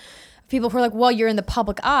thought of people who are like, well, you're in the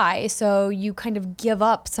public eye, so you kind of give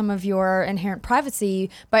up some of your inherent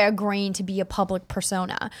privacy by agreeing to be a public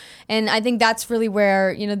persona. And I think that's really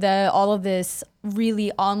where, all of this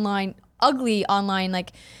really ugly online,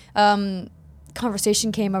 like,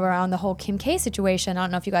 conversation came around the whole Kim K situation. I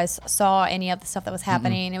don't know if you guys saw any of the stuff that was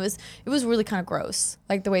happening. Mm-hmm. It was really kind of gross,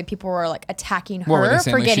 like the way people were like attacking her What were they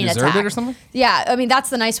saying, for like getting she deserved attacked it or something? Yeah, I mean that's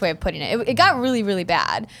the nice way of putting it. It got really, really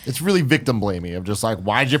bad. It's really victim blaming of just like,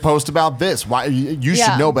 why'd you post about this? Why you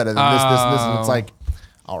should know better than this, and this. And it's like,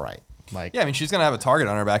 all right. Like, Yeah, I mean, she's gonna have a target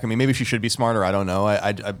on her back. I mean, maybe she should be smarter. I don't know.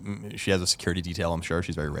 She has a security detail. I'm sure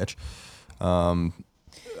she's very rich.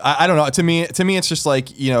 I don't know. To me, it's just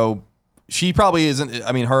like she probably isn't.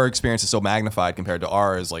 I mean, her experience is so magnified compared to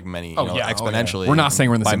ours, like many, exponentially. We're not saying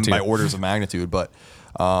we're in the same tier. by orders of magnitude, but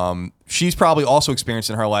she's probably also experienced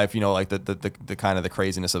in her life, like the kind of the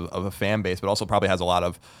craziness of a fan base, but also probably has a lot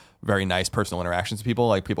of very nice personal interactions with people.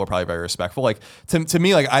 Like people are probably very respectful. Like to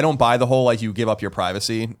me, like I don't buy the whole like you give up your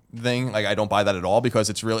privacy thing. Like I don't buy that at all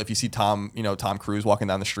because it's real. If you see Tom Cruise walking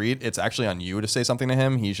down the street, it's actually on you to say something to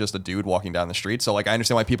him. He's just a dude walking down the street. So like I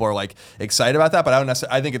understand why people are like excited about that, but I don't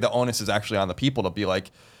necessarily. I think the onus is actually on the people to be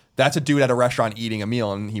like, that's a dude at a restaurant eating a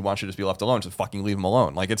meal and he wants you to just be left alone. Just fucking leave him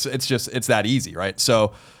alone. Like it's that easy, right?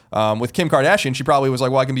 So. With Kim Kardashian, she probably was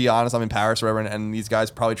like, well, I can be honest, I'm in Paris or whatever, and these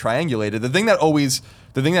guys probably triangulated. The thing that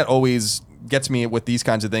always gets me with these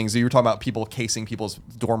kinds of things, you were talking about people casing people's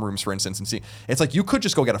dorm rooms, for instance, and see, it's like you could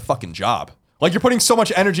just go get a fucking job. Like you're putting so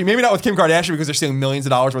much energy, maybe not with Kim Kardashian because they're stealing millions of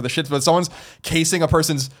dollars worth of shit, but someone's casing a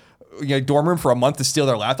person's dorm room for a month to steal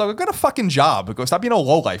their laptop. Go get a fucking job. Go stop being a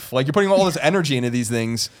lowlife. Like you're putting all this energy into these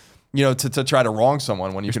things. To try to wrong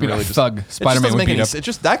someone when you can really just thug. Spider-Man would beat up. It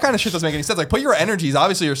just that kind of shit doesn't make any sense. Like put your energies.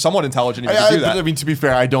 Obviously, you're somewhat intelligent if you can do that. I mean, to be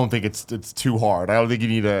fair, I don't think it's too hard. I don't think you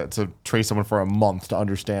need to trace someone for a month to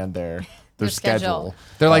understand their schedule.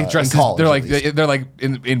 They're like dressed. College, they're like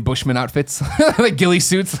in Bushman outfits, like ghillie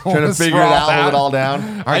suits. Trying to figure it out, hold it all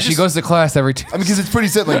down. All right, she goes to class every two. I mean, because it's pretty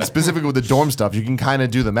simple. Like specifically with the dorm stuff, you can kind of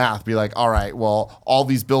do the math. Be like, all right, well, all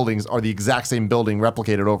these buildings are the exact same building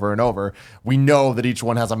replicated over and over. We know that each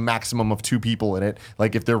one has a maximum of 2 people in it.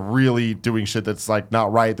 Like if they're really doing shit that's like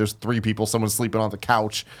not right, there's 3 people, someone's sleeping on the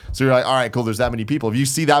couch. So you're like, all right, cool. There's that many people. If you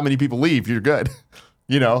see that many people leave, you're good.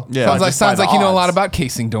 Yeah. Sounds like you know a lot about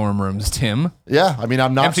casing dorm rooms, Tim. Yeah, I mean,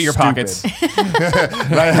 I'm not Empty your stupid. pockets.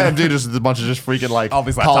 I do just a bunch of just freaking like All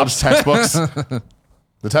these college laptops. textbooks.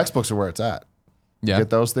 The textbooks are where it's at. Yeah. You get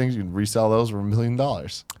those things, you can resell those for $1 million.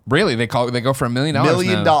 Really? They go for $1 million. $1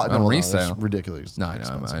 million on no, resale. that's ridiculous. No, I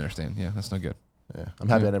understand. Yeah, that's no good. Yeah. I'm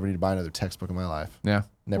happy I never need to buy another textbook in my life. Yeah.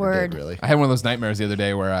 Never Word. did really. I had one of those nightmares the other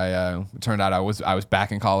day where I turned out I was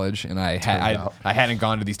back in college and I hadn't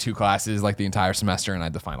gone to these 2 classes like the entire semester and I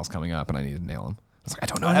had the finals coming up and I needed to nail them. I was like, I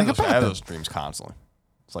don't know anything I about have them. those dreams constantly.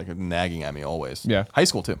 It's like nagging at me always. Yeah. High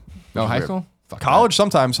school too. Oh, high Weird. school? Fuck College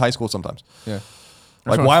sometimes, high school sometimes. that. Yeah.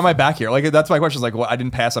 Like, why am I back here? Like, that's my question. Is like, I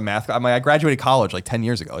didn't pass a math. I graduated college like 10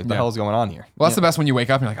 years ago. Like, the hell is going on here? Well, that's the best when you wake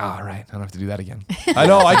up and you're like, oh, all right, I don't have to do that again. I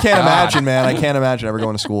know. I can't imagine, man. I can't imagine ever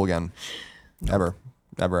going to school again. Ever.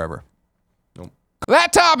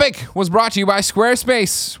 That topic was brought to you by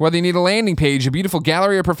Squarespace. Whether you need a landing page, a beautiful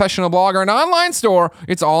gallery, a professional blog, or an online store,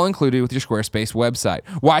 it's all included with your Squarespace website.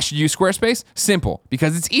 Why should you use Squarespace? Simple,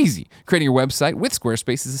 because it's easy. Creating your website with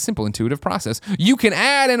Squarespace is a simple, intuitive process. You can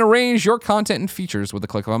add and arrange your content and features with a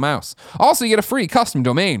click of a mouse. Also, you get a free custom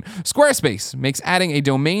domain. Squarespace makes adding a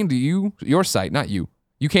domain to your site, not you.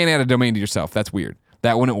 You can't add a domain to yourself. That's weird.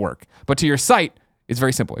 That wouldn't work. But to your site, it's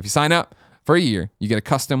very simple. If you sign up for a year, you get a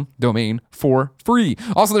custom domain for free.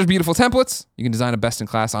 Also, there's beautiful templates. You can design a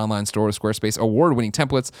best-in-class online store with Squarespace, award-winning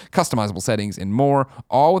templates, customizable settings, and more,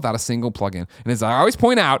 all without a single plugin. And as I always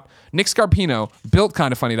point out, Nick Scarpino built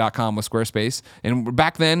kindafunny.com with Squarespace. And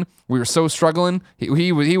back then, we were so struggling.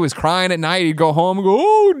 He was crying at night. He'd go home and go,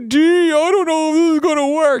 oh, D, I don't know if this is going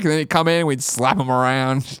to work. And then he'd come in, we'd slap him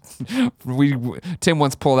around. Tim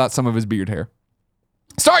once pulled out some of his beard hair.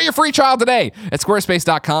 Start your free trial today at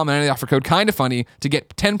squarespace.com and enter the offer code kindafunny to get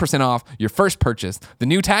 10% off your first purchase. The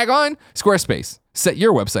new tagline, Squarespace, set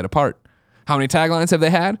your website apart. How many taglines have they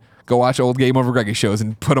had? Go watch old GameOverGreggy shows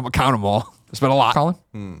and count them all. There's been a lot.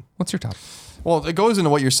 Colin, what's your topic? Well, it goes into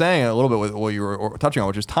what you're saying a little bit with what you were touching on,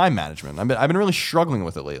 which is time management. I've been really struggling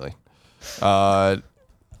with it lately. I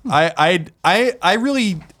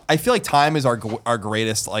feel like time is our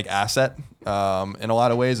greatest like asset in a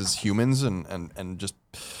lot of ways as humans and just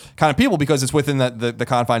kind of people, because it's within the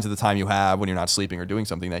confines of the time you have when you're not sleeping or doing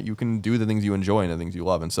something that you can do the things you enjoy and the things you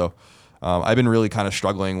love. And so I've been really kind of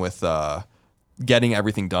struggling with getting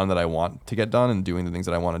everything done that I want to get done and doing the things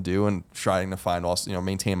that I want to do and trying to find also,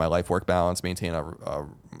 maintain my life-work balance, maintain a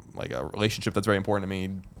relationship that's very important to me,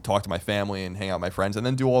 talk to my family and hang out with my friends, and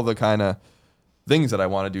then do all the kind of things that I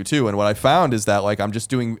want to do too. And what I found is that like I'm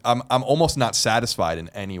almost not satisfied in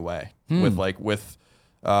any way with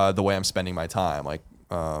the way I'm spending my time. Like,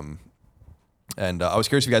 and I was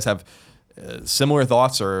curious if you guys have similar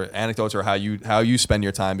thoughts or anecdotes or how you spend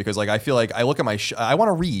your time, because like I feel like I look at I want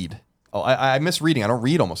to read. I miss reading. I don't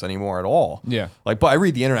read almost anymore at all. Yeah. Like, but I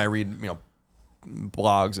read the internet. I read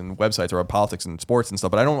blogs and websites about politics and sports and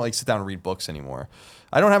stuff, but I don't like sit down and read books anymore.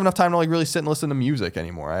 I don't have enough time to like really sit and listen to music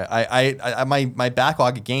anymore. My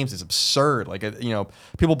backlog of games is absurd. Like,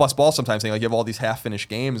 people bust balls sometimes saying like you have all these half finished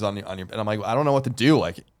games on your, and I'm like, I don't know what to do.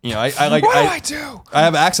 Like, what do I do? I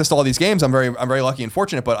have access to all these games. I'm very lucky and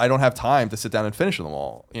fortunate, but I don't have time to sit down and finish them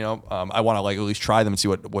all. I want to like at least try them and see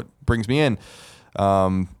what brings me in.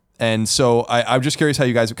 And so I'm just curious how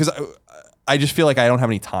you guys, because I just feel like I don't have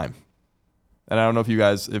any time. And I don't know if you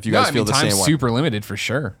guys feel the same way. Time's super limited for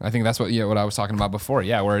sure. I think that's what I was talking about before.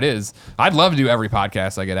 Yeah, where it is. I'd love to do every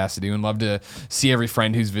podcast I get asked to do, and love to see every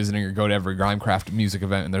friend who's visiting or go to every Grimecraft music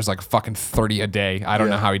event. And there's like fucking 30 a day. I don't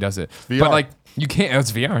know how he does it, VR. but like you can't.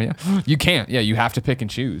 It's VR. Yeah, you can't. Yeah, you have to pick and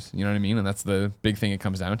choose. You know what I mean? And that's the big thing it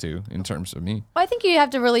comes down to in terms of me. Well, I think you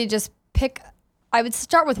have to really just pick. I would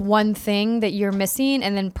start with one thing that you're missing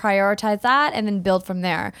and then prioritize that and then build from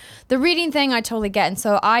there. The reading thing I totally get. And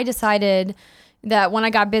so I decided that when I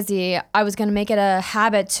got busy, I was going to make it a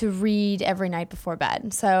habit to read every night before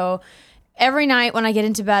bed. So every night when I get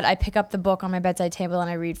into bed, I pick up the book on my bedside table and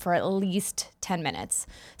I read for at least 10 minutes.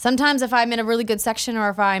 Sometimes if I'm in a really good section or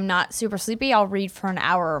if I'm not super sleepy, I'll read for an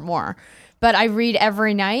hour or more. But I read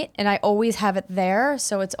every night and I always have it there,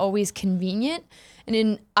 so it's always convenient.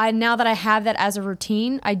 And now that I have that as a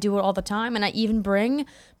routine, I do it all the time. And I even bring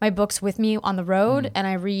my books with me on the road and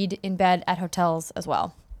I read in bed at hotels as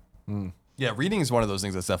well. Yeah, reading is one of those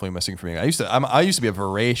things that's definitely missing for me. I used to be a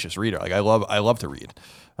voracious reader. Like I love to read,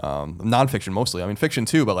 nonfiction mostly. I mean fiction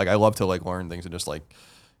too, but like I love to like learn things and just like,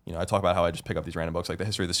 I talk about how I just pick up these random books, like The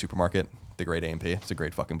History of the Supermarket, The Great A&P. It's a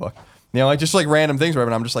great fucking book. Like just like random things, wherever.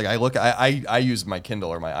 And I'm just like I use my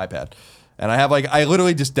Kindle or my iPad, and I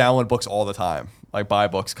literally just download books all the time. Like buy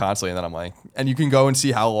books constantly, and then I'm like, and you can go and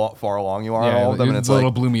see how far along you are on all of them, and it's a like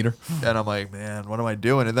little blue meter. And I'm like, man, what am I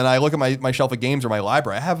doing? And then I look at my shelf of games or my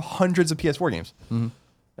library. I have hundreds of PS4 games, and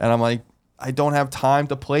I'm like, I don't have time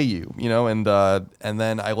to play you, And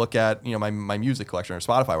then I look at my music collection or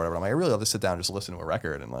Spotify or whatever. I'm like, I really love to sit down and just listen to a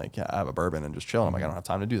record and like have a bourbon and just chill. I'm like, I don't have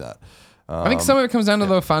time to do that. I think some of it comes down to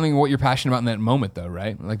though finding what you're passionate about in that moment though,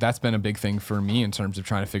 right? Like that's been a big thing for me in terms of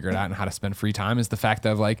trying to figure it out and how to spend free time is the fact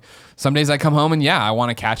of like some days I come home and I want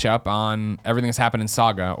to catch up on everything that's happened in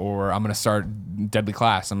Saga, or I'm going to start Deadly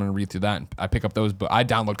Class. I'm going to read through that. And I pick up those books. I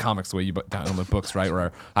download comics the way you download books, right?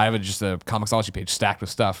 Where I have just a Comixology page stacked with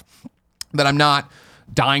stuff that I'm not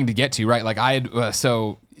dying to get to, right? Like I had,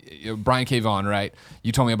 Brian K. Vaughan, right?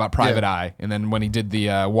 You told me about Private Eye, and then when he did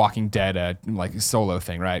the Walking Dead like solo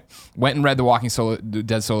thing, right? Went and read the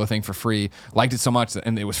Dead solo thing for free. Liked it so much that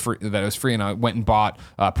it was free, and I went and bought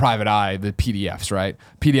Private Eye, the PDFs, right?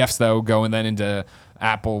 PDFs though going then into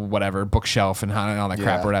Apple whatever bookshelf and all that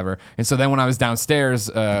crap or whatever. And so then when I was downstairs,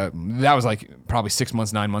 that was like probably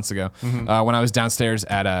 9 months ago. When I was downstairs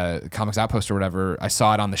at a Comics Outpost or whatever, I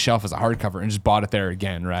saw it on the shelf as a hardcover and just bought it there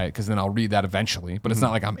again, right? Because then I'll read that eventually. But it's not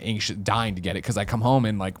like I'm anxious, dying to get it, because I come home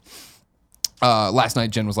and like last night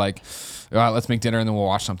Jen was like, let's make dinner and then we'll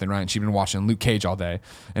watch something, right? And she'd been watching Luke Cage all day.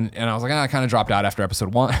 And I was like, I kind of dropped out after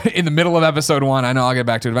episode 1. In the middle of episode 1, I know I'll get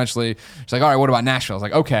back to it eventually. She's like, all right, what about Nashville? I was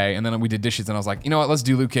like, okay. And then we did dishes and I was like, you know what, let's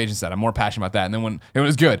do Luke Cage instead. I'm more passionate about that. And then when it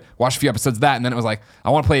was good, watched a few episodes of that. And then it was like,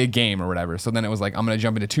 I want to play a game or whatever. So then it was like, I'm going to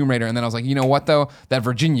jump into Tomb Raider. And then I was like, you know what though? That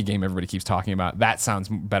Virginia game everybody keeps talking about, that sounds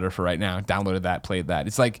better for right now. Downloaded that, played that.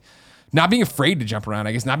 It's like, not being afraid to jump around,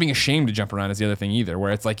 I guess. Not being ashamed to jump around is the other thing either.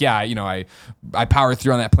 Where it's like, I powered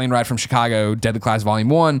through on that plane ride from Chicago, Deadly Class Volume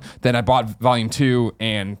 1. Then I bought Volume 2,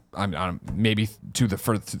 and I'm maybe through the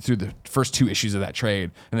first 2 issues of that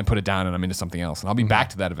trade, and then put it down, and I'm into something else. And I'll be back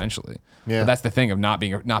to that eventually. Yeah. But that's the thing of not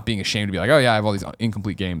being ashamed to be like, oh yeah, I have all these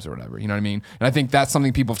incomplete games or whatever. You know what I mean? And I think that's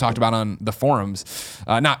something people have talked about on the forums.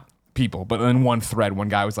 Not people, but in one thread, one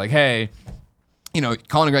guy was like, hey,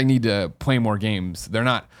 Colin and Greg need to play more games. They're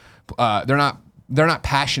not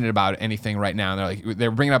passionate about anything right now. And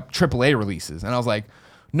they're bringing up AAA releases. And I was like,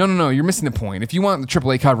 no, you're missing the point. If you want the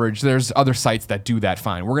AAA coverage, there's other sites that do that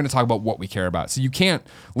fine. We're going to talk about what we care about. So you can't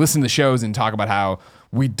listen to shows and talk about how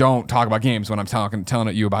we don't talk about games when I'm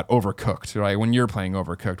telling you about Overcooked, right? When you're playing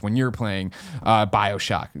Overcooked, when you're playing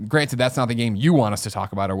BioShock. Granted, that's not the game you want us to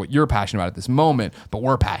talk about or what you're passionate about at this moment, but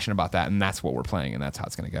we're passionate about that, and that's what we're playing, and that's how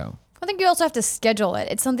it's going to go. I think you also have to schedule it.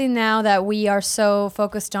 It's something now that we are so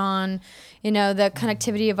focused on, the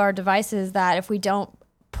connectivity of our devices, that if we don't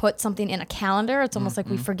put something in a calendar, it's almost like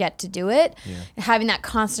we forget to do it. Yeah. Having that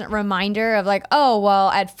constant reminder of like, oh, well,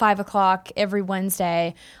 at 5:00 every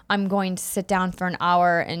Wednesday, I'm going to sit down for an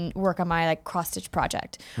hour and work on my cross-stitch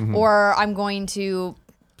project. Or I'm going to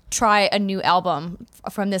try a new album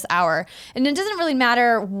from this hour. And it doesn't really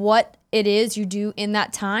matter what it is you do in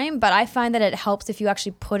that time, but I find that it helps if you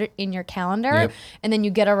actually put it in your calendar and then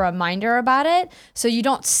you get a reminder about it. So you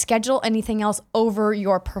don't schedule anything else over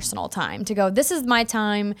your personal time to go, this is my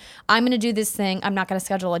time. I'm going to do this thing. I'm not going to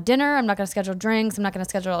schedule a dinner. I'm not going to schedule drinks. I'm not going to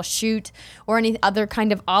schedule a shoot or any other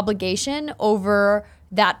kind of obligation over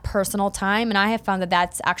that personal time. And I have found that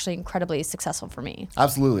that's actually incredibly successful for me.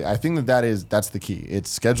 Absolutely. I think that's the key.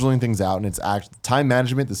 It's scheduling things out, and it's time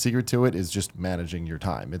management. The secret to it is just managing your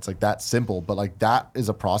time. It's like that simple, but like that is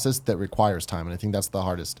a process that requires time. And I think that's the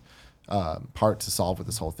hardest part to solve with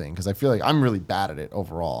this whole thing, because I feel like I'm really bad at it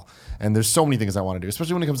overall, and there's so many things I want to do,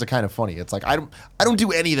 especially when it comes to Kind of Funny. It's like I don't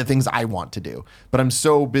do any of the things I want to do, but I'm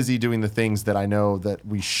so busy doing the things that I know that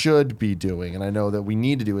we should be doing, and I know that we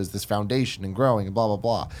need to do as this foundation and growing and blah blah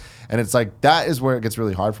blah. And it's like that is where it gets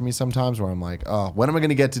really hard for me sometimes, where I'm like, oh, when am I going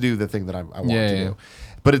to get to do the thing that I want to do?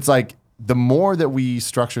 But it's like, the more that we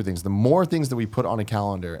structure things, the more things that we put on a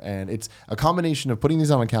calendar, and it's a combination of putting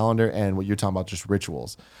these on a calendar and what you're talking about, just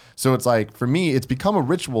rituals. So it's like, for me, it's become a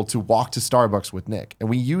ritual to walk to Starbucks with Nick, and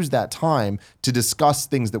we use that time to discuss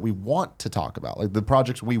things that we want to talk about, like the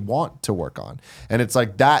projects we want to work on. And it's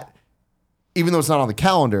like that, even though it's not on the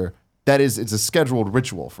calendar, it's a scheduled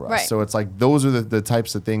ritual for us. Right. So it's like, those are the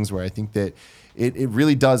types of things where I think that it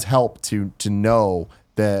really does help to know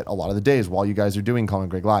that a lot of the days while you guys are doing Colin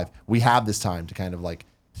and Greg Live, we have this time to kind of like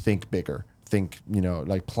think bigger,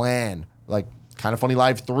 like plan, like Kind of Funny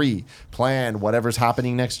Live 3, plan whatever's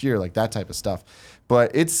happening next year, like that type of stuff.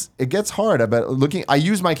 But it gets hard. I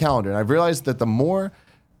use my calendar, and I've realized that the more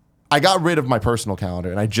I got rid of my personal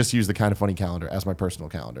calendar and I just use the Kind of Funny calendar as my personal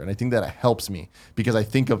calendar. And I think that it helps me, because I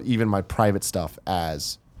think of even my private stuff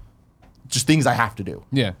as just things I have to do.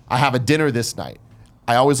 Yeah. I have a dinner this night.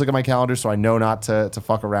 I always look at my calendar so I know not to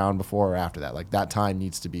fuck around before or after that. Like, that time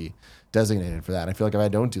needs to be designated for that. I feel like if I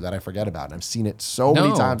don't do that, I forget about it. And I've seen it so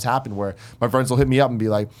many times happen where my friends will hit me up and be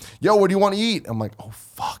like, yo, what do you want to eat? I'm like, oh,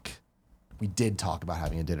 fuck. We did talk about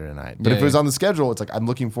having a dinner tonight. But if it was on the schedule, it's like I'm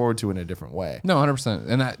looking forward to it in a different way. No, 100%.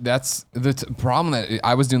 And that's the problem. That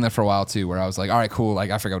I was doing that for a while too, where I was like, all right, cool. Like,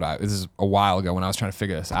 I figured out, this is a while ago when I was trying to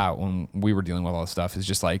figure this out, when we were dealing with all this stuff. It's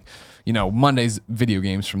just like, Mondays video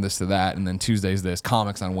games from this to that, and then Tuesdays this,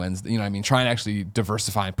 comics on Wednesday. What I mean? Try and actually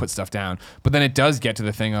diversify and put stuff down. But then it does get to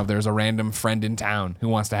the thing of, there's a random friend in town who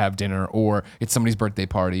wants to have dinner, or it's somebody's birthday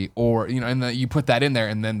party, or and you put that in there,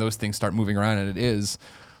 and then those things start moving around, and it's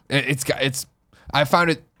I found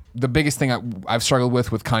it, the biggest thing I've struggled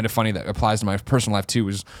with Kind of Funny that applies to my personal life too,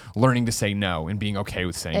 is learning to say no and being okay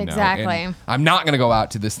with saying no. Exactly. And I'm not going to go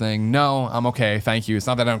out to this thing. No, I'm okay. Thank you. It's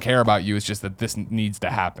not that I don't care about you. It's just that this needs to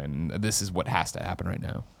happen. This is what has to happen right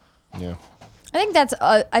now. Yeah. I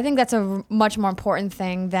think that's a much more important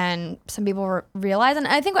thing than some people realize. And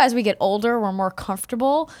I think as we get older, we're more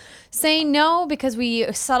comfortable saying no, because we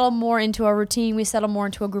settle more into a routine. We settle more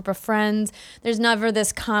into a group of friends. There's never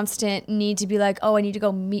this constant need to be like, oh, I need to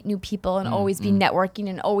go meet new people and always be networking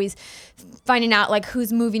and always finding out like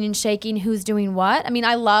who's moving and shaking, who's doing what. I mean,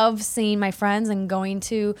 I love seeing my friends and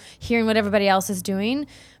hearing what everybody else is doing.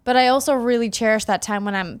 But I also really cherish that time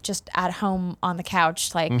when I'm just at home on the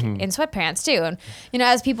couch, like in sweatpants too. And,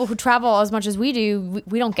 as people who travel as much as we do,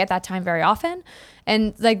 we don't get that time very often.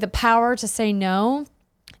 And like the power to say no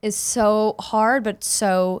is so hard, but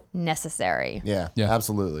so necessary. Yeah,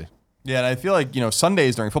 absolutely. Yeah, and I feel like,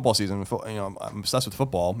 Sundays during football season, I'm obsessed with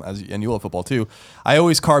football, and you love football too. I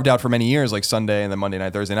always carved out for many years, like Sunday and then Monday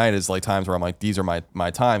night, Thursday night is like times where I'm like, these are my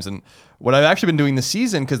times. And what I've actually been doing this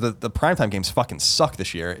season, because the primetime games fucking suck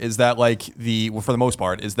this year, is that for the most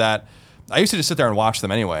part, is that I used to just sit there and watch them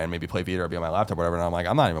anyway and maybe play Vita or be on my laptop or whatever. And I'm like,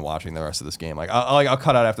 I'm not even watching the rest of this game. Like, I'll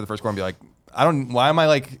cut out after the first quarter and be like,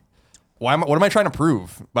 what am I trying to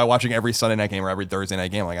prove by watching every Sunday night game or every Thursday night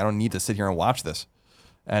game? Like, I don't need to sit here and watch this.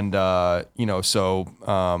 And, I'm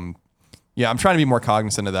trying to be more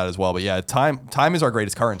cognizant of that as well. But yeah, time is our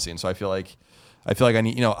greatest currency. And so I feel like I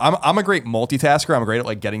need, I'm a great multitasker. I'm great at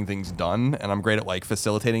like getting things done, and I'm great at like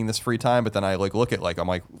facilitating this free time. But then I like look at I'm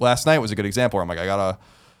like, last night was a good example where I'm like, I gotta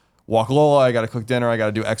walk Lola, I gotta cook dinner, I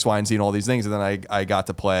gotta do X, Y, and Z and all these things. And then I got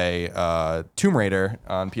to play Tomb Raider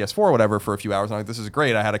on PS4 or whatever for a few hours. And I'm like, this is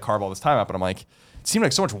great. I had to carve all this time out, but I'm like, it seemed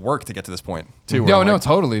like so much work to get to this point too. No,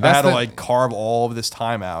 totally. I had to carve all of this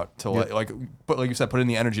time out to but like you said, put in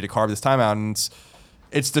the energy to carve this time out, and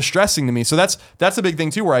it's distressing to me. So that's a big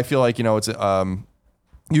thing too, where I feel like it's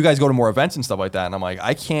you guys go to more events and stuff like that, and I'm like,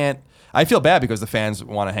 I feel bad because the fans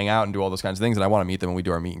want to hang out and do all those kinds of things, and I want to meet them when we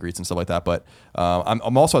do our meet and greets and stuff like that. But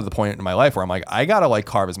I'm also at the point in my life where I'm like, I gotta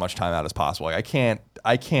carve as much time out as possible. Like,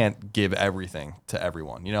 I can't give everything to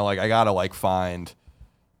everyone. I gotta find.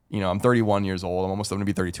 I'm 31 years old. I'm almost going to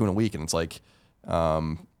be 32 in a week, and it's like,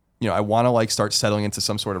 I want to like start settling into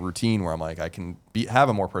some sort of routine where I'm like I can have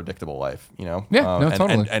a more predictable life, Yeah, and,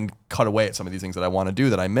 totally. and cut away at some of these things that I want to do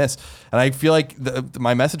that I miss. And I feel like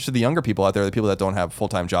my message to the younger people out there, the people that don't have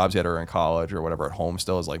full-time jobs yet or in college or whatever at home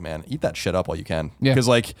still, is like, man, eat that shit up while you can. Yeah. Because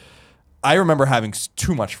like I remember having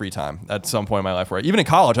too much free time at some point in my life where even in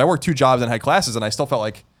college I worked 2 jobs and had classes, and I still felt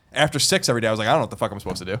like after 6 every day I was like, I don't know what the fuck I'm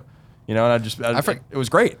supposed to do. And it was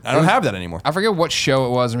great. I don't have that anymore. I forget what show it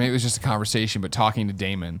was, or maybe it was just a conversation, but talking to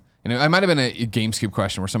Damon. And it might have been a GameScoop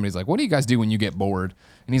question where somebody's like, what do you guys do when you get bored?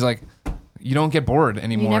 And he's like, you don't get bored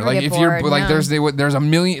anymore. never Like get if you're bored, like, no. there's a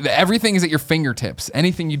million, everything is at your fingertips.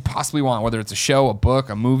 Anything you'd possibly want, whether it's a show, a book,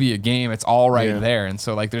 a movie, a game, it's all right there. And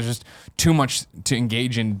so like, there's just too much to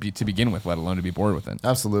engage in to begin with, let alone to be bored with it.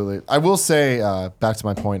 Absolutely. I will say, back to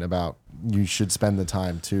my point about you should spend the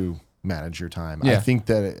time to manage your time. Yeah. I think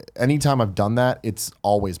that anytime I've done that, it's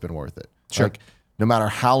always been worth it. Sure. Like, no matter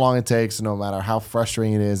how long it takes, no matter how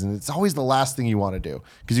frustrating it is, and it's always the last thing you want to do,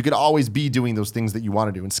 because you could always be doing those things that you want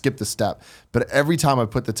to do and skip the step. But every time I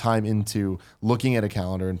put the time into looking at a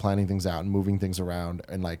calendar and planning things out and moving things around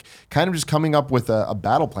and like kind of just coming up with a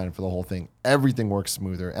battle plan for the whole thing, everything works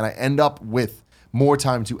smoother. And I end up with more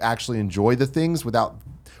time to actually enjoy the things without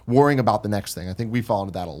worrying about the next thing. I think we fall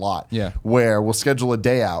into that a lot. Yeah. Where we'll schedule a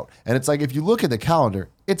day out. And it's like, if you look at the calendar,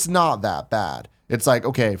 it's not that bad. It's like,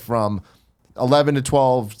 okay, from 11 to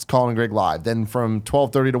 12, it's Colin and Greg live. Then from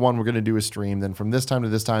 12:30 to 1, we're going to do a stream. Then from this time to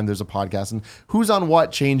this time, there's a podcast. And who's on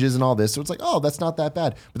what changes and all this. So it's like, oh, that's not that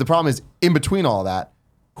bad. But the problem is, in between all that,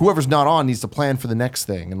 whoever's not on needs to plan for the next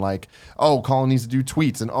thing. And like, oh, Colin needs to do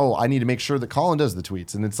tweets. And oh, I need to make sure that Colin does the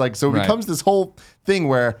tweets. And it's like, so it Right. becomes this whole thing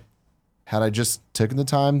where had I just taken the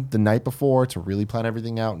time the night before to really plan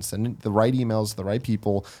everything out and send the right emails to the right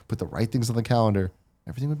people, put the right things on the calendar,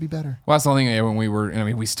 everything would be better. Well, that's the only thing when we were, I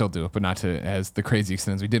mean, we still do it, but not to as the crazy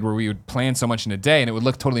extent as we did, where we would plan so much in a day and it would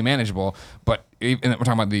look totally manageable. But and we're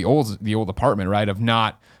talking about the old apartment, right? Of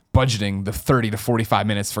not budgeting the 30 to 45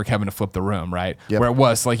 minutes for Kevin to flip the room, right? Yep. Where it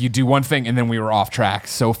was like you do one thing and then we were off track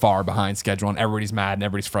so far behind schedule and everybody's mad and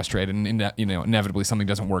everybody's frustrated and inevitably something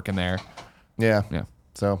doesn't work in there. Yeah. Yeah.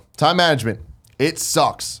 So time management, it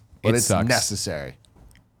sucks, but It it's sucks. necessary.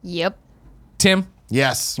 Yep. Tim,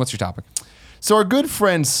 Yes. what's your topic? So our good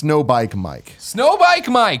friend Snowbike Mike, Snowbike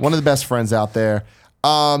Mike. one of the best friends out there,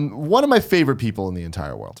 one of my favorite people in the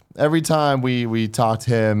entire world. Every time we talk to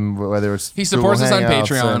him, whether it's He supports Google us on Hangouts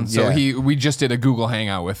Patreon, and- so yeah. we just did a Google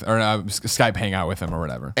Hangout with, or a Skype Hangout with him or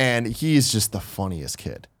whatever. And he's just the funniest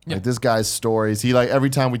kid. Yeah. Like this guy's stories. He like every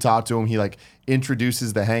time we talk to him, he like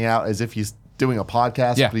introduces the hangout as if he's doing a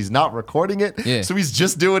podcast, Yeah. but he's not recording it. Yeah. So he's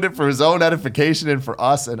just doing it for his own edification and for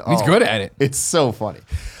us. And He's good at it. It's so funny.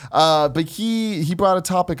 But he brought a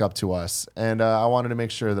topic up to us, and I wanted to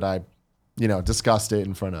make sure that I, discussed it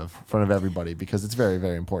in front of everybody because it's very,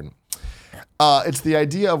 very important. It's the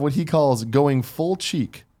idea of what he calls going full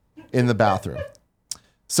cheek in the bathroom.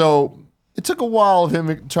 So it took a while of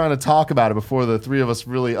him trying to talk about it before the three of us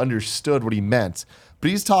really understood what he meant.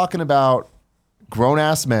 But he's talking about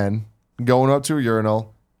grown-ass men going up to a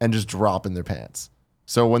urinal and just dropping their pants.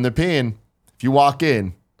 So when they're peeing, if you walk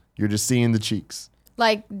in, you're just seeing the cheeks.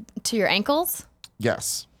 Like to your ankles?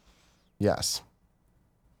 Yes. Yes.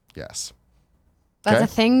 Yes. That's Okay. a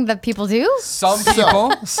thing that people do? Some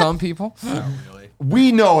people.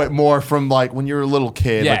 We know it more from like when you're a little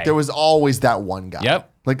kid. Yeah. Like there was always that one guy. Yep.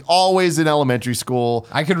 Like always in elementary school.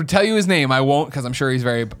 I could tell you his name. I won't because I'm sure he's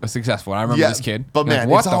very successful. I remember this kid. But Like, man,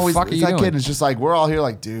 what it's the always fuck are it's you that doing? kid. It's just like we're all here,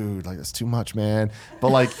 like, dude, like that's too much, man. But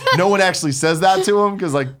like no one actually says that to him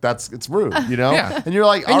because like it's rude, Yeah. And you're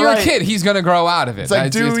like, And all you're right. a kid. He's gonna grow out of it. It's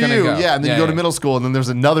like, do gonna you? go. Yeah, and then you go to middle school, and then there's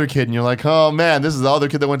another kid, and you're like, oh man, this is the other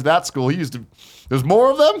kid that went to that school. He used to. There's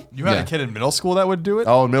more of them. You had Yeah. a kid in middle school that would do it?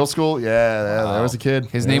 Oh, in middle school, yeah, there was a kid.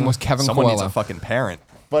 His Yeah. name was Kevin Someone needs a Coelho. fucking parent.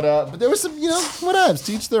 But there was some, whatevs,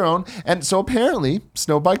 to each their own. And so apparently,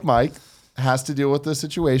 Snowbike Mike has to deal with the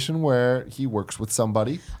situation where he works with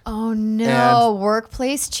somebody. Oh no. And-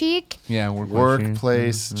 Workplace cheek? Yeah,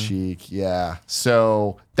 Workplace cheek, yeah.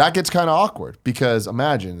 So that gets kind of awkward because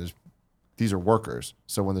imagine these are workers.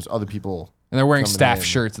 So when there's other people And they're wearing coming staff in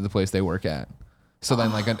shirts at the place they work at. So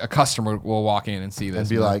then, like, a customer will walk in and see this and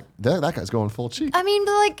be like, that guy's going full cheek. I mean,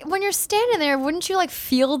 but like when you're standing there, wouldn't you like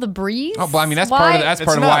feel the breeze? "Oh, well, I mean, that's part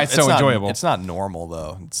of why it's so enjoyable." It's not normal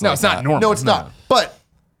though. No, it's not normal. No, it's not. But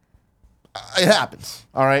it happens.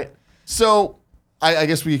 All right. So I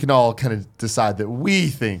guess we can all kind of decide that we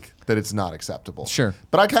think that it's not acceptable. Sure.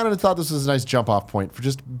 But I kind of thought this was a nice jump off point for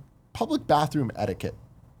just public bathroom etiquette.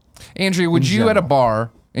 Andrea, would you at a general.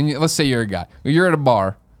 bar, and let's say you're a guy, you're at a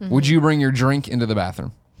bar, would you bring your drink into the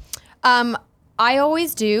bathroom? I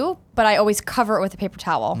always do, but I always cover it with a paper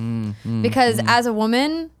towel because as a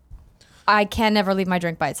woman, I can never leave my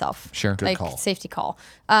drink by itself. Sure. Good like call. safety call.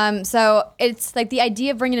 So it's like the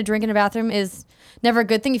idea of bringing a drink in a bathroom is never a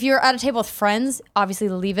good thing. If you're at a table with friends, obviously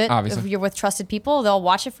leave it. Obviously. If you're with trusted people, they'll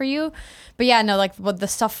watch it for you. But yeah, no, like with the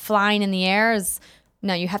stuff flying in the air is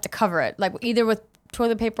no, you have to cover it. Like either with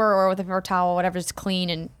toilet paper or with a paper towel, whatever's clean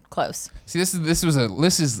and close. See, this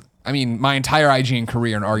is I mean, my entire IGN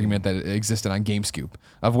career, an argument that existed on GameScoop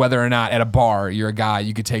of whether or not at a bar you're a guy,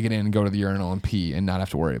 you could take it in and go to the urinal and pee and not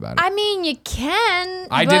have to worry about it. I mean, you can.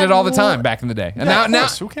 I did it all the time back in the day, and Yeah, now of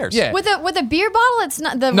course, who cares? Yeah, With a beer bottle, it's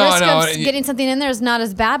not the No, risk no, of getting something in there is not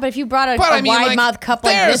as bad. But if you brought a but I mean, wide like, mouth cup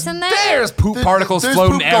like there's- this in there, there's poop particles There's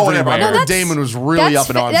floating poop going everywhere. everywhere. No, Remember, that's- Damon was really up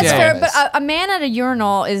in arms. That's Yeah, fair, yeah. but a man at a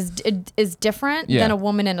urinal is different Yeah. than a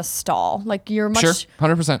woman in a stall. Like you're much. Sure,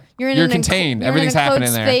 100%. You're in an contained. You're Everything's in an happening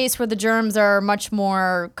enclosed there. space where the germs are much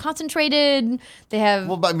more concentrated. They have.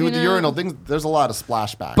 Well, but I mean, with the urinal things, there's a lot of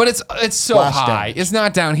splashback. But it's so Splash high. damage. It's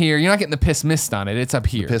not down here. You're not getting the piss mist on it. It's up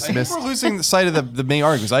here. piss I think mist. we're losing the sight of the main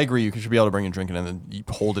arguments. I agree. You should be able to bring your drink in and then you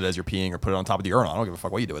hold it as you're peeing or put it on top of the urinal. I don't give a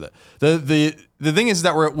fuck what you do with it. The thing is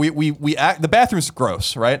that we act. The bathroom's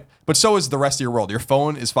gross, right? But so is the rest of your world. Your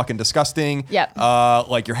phone is fucking disgusting. Yep.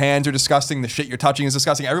 Like your hands are disgusting. The shit you're touching is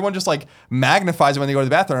disgusting. Everyone just like magnifies it when they go to the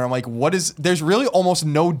bathroom. And I'm like, what is? There's really almost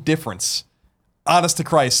no difference. Honest to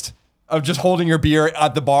Christ. Of just holding your beer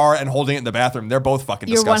at the bar and holding it in the bathroom. They're both fucking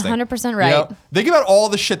You're disgusting. 100% You right. know? Think about all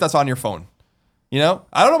the shit that's on your phone. You know?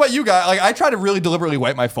 I don't know about you guys. Like, I try to really deliberately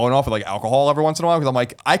wipe my phone off with like alcohol every once in a while because I'm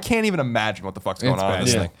like, I can't even imagine what the fuck's going It's on bad. in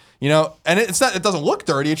this Yeah. thing. You know? And it's not. It doesn't look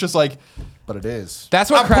dirty. It's just like But it is.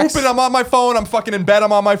 That's what I'm cracks. pooping. I'm on my phone. I'm fucking in bed.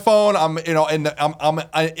 I'm on my phone. I'm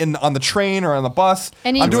I'm on the train or on the bus.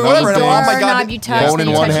 Any I'm doing whatever. And I'm on my doorknob goddamn you touch, Phone then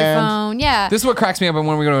in you one touch your hand. phone. Yeah. This is what cracks me up when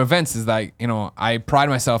we go to events is like, I pride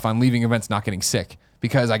myself on leaving events not getting sick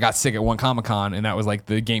because I got sick at one Comic-Con and that was like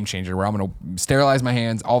the game changer where I'm going to sterilize my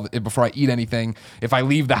hands before I eat anything. If I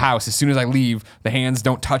leave the house, as soon as I leave, the hands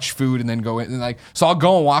don't touch food and then go in. And like, so I'll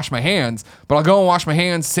go and wash my hands, but I'll go and wash my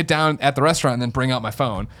hands, sit down at the restaurant and then bring out my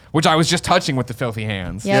phone, which I was just touching with the filthy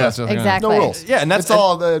hands. Yeah, That's what- exactly. No rules. Yeah, and that's- it's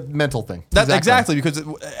all the mental thing. That's exactly because,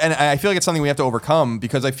 and I feel like it's something we have to overcome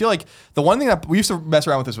because I feel like the one thing that we used to mess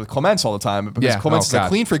around with this with Clements all the time because Yeah. Clements Oh, is a God.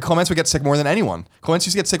 clean freak. Clements would get sick more than anyone. Clements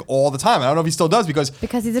used to get sick all the time. I don't know if he still does because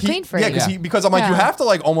Because he's a clean freak. Yeah, Yeah. because I'm like you Yeah. have to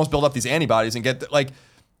like almost build up these antibodies and get like.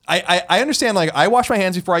 I understand like I wash my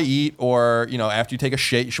hands before I eat or after you take a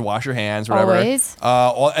shit you should wash your hands or whatever. Always.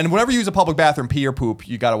 And whenever you use a public bathroom, pee or poop,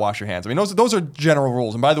 you got to wash your hands. I mean those are general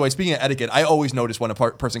rules. And by the way, speaking of etiquette, I always notice when a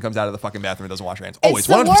person comes out of the fucking bathroom and doesn't wash your hands. Always, It's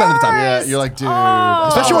the 100% of the time. Yeah, worst. you're like, dude. Oh.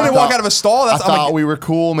 Especially when I they walk thought- out of a stall. I thought we were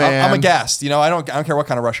cool, man. I'm aghast. I don't care what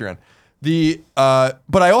kind of rush you're in.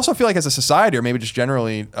 But I also feel like as a society, or maybe just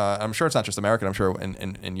generally, I'm sure it's not just American. I'm sure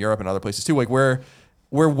in Europe and other places too. Like we're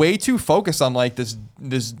way too focused on like this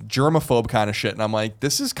germaphobe kind of shit, and I'm like,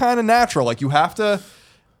 this is kind of natural. Like you have to.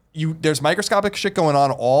 There's microscopic shit going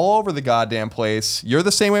on all over the goddamn place. You're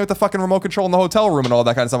the same way with the fucking remote control in the hotel room and all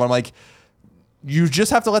that kind of stuff. I'm like, you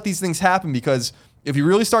just have to let these things happen because if you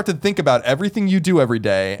really start to think about everything you do every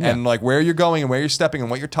day and like where you're going and where you're stepping and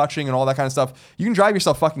what you're touching and all that kind of stuff, you can drive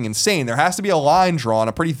yourself fucking insane. There has to be a line drawn,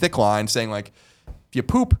 a pretty thick line saying like, if you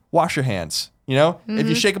poop, wash your hands. If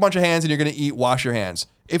you shake a bunch of hands and you're going to eat, wash your hands.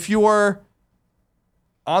 If you're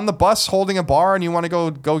on the bus holding a bar and you want to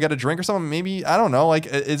go get a drink or something, maybe, I don't know, like,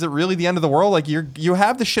 is it really the end of the world? Like you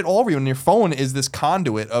have this shit all over you and your phone is this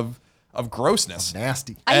conduit of grossness.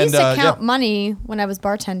 nasty. I used to And, count yeah. money when I was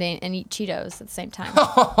bartending and eat Cheetos at the same time.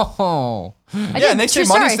 Oh. Yeah, and they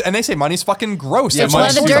say money's fucking gross. Yeah, That's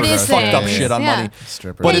money's one super of the gross. fucked up Yeah. shit on Yeah. money.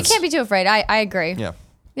 Stripper. But Yeah, you it's can't be too afraid. I agree. yeah.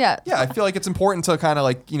 Yeah. Yeah, I feel like it's important to kind of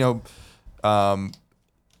like,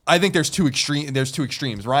 I think there's two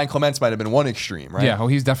extremes. Ryan Clements might have been one extreme, right? Yeah,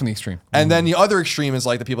 he's definitely extreme. And then the other extreme is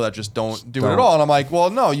like the people that just don't do it at all. And I'm like, well,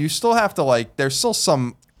 no, you still have to like, there's still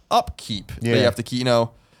some upkeep that you Yeah. have to keep,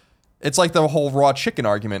 It's like the whole raw chicken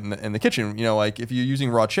argument in the kitchen. Like if you're using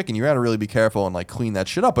raw chicken, you got to really be careful and like clean that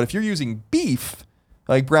shit up. But if you're using beef,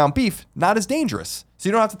 like ground beef, not as dangerous. So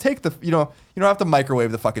you don't have to take you don't have to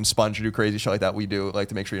microwave the fucking sponge or do crazy shit like that we do, like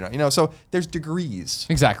to make sure you're not, so there's degrees.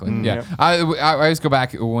 Exactly. Yeah. I always go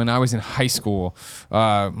back when I was in high school.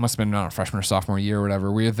 Must have been a freshman or sophomore year or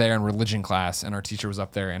whatever. We were there in religion class, and our teacher was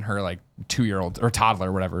up there, and her like 2-year-old or toddler,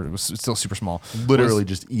 or whatever, it was still super small. Literally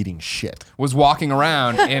just eating shit. was walking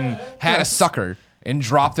around and had a sucker and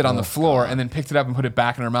dropped it on the floor and then picked it up and put it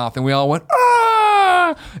back in her mouth, and we all went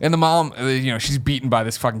ah! And the mom, she's beaten by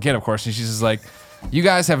this fucking kid, of course, and she's just like, you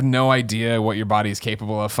guys have no idea what your body is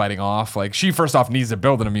capable of fighting off. Like, she first off needs to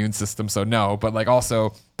build an immune system, so no. But like,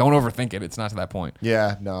 also, don't overthink it. It's not to that point.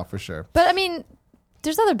 Yeah, no, for sure. But I mean,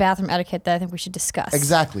 there's other bathroom etiquette that I think we should discuss.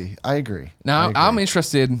 Exactly. I agree. Now, I'm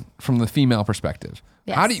interested from the female perspective.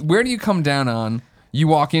 Yes. Where do you come down on? You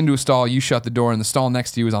walk into a stall, you shut the door, and the stall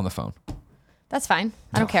next to you is on the phone. That's fine.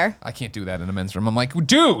 I don't care. I can't do that in a men's room. I'm like,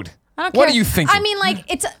 dude, I don't what care. are you thinking? I mean, like,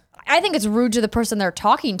 I think it's rude to the person they're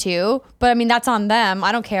talking to, but I mean, that's on them.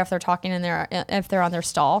 I don't care if they're talking if they're on their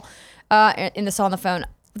stall, in the stall on the phone.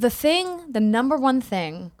 The number one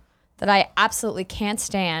thing that I absolutely can't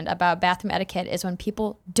stand about bathroom etiquette is when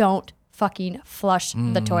people don't fucking flush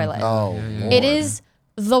the toilet. Oh, Lord. It is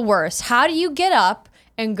the worst. How do you get up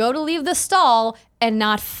and go to leave the stall and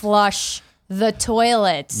not flush the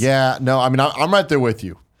toilet? Yeah, no, I mean, I'm right there with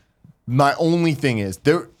you. My only thing is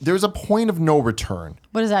there's a point of no return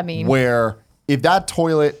What does that mean? where if that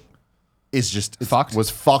toilet is just was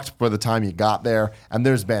fucked by the time you got there, and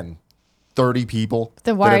there's been 30 people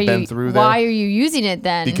Then that why have are been you through there. why are you using it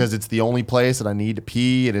then? Because it's the only place that I need to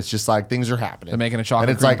pee, and it's just like things are happening. They're making a chocolate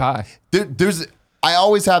and it's cream like, pie. I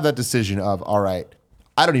always have that decision of, all right,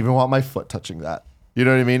 I don't even want my foot touching that. You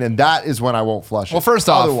know what I mean? And that is when I won't flush it. Well, first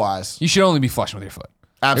off, otherwise, you should only be flushing with your foot.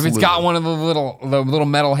 Absolutely. If it's got one of the little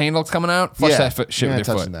metal handles coming out, flush Yeah. that shit You're with your not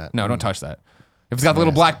foot. touching that. No, don't touch that. If it's got the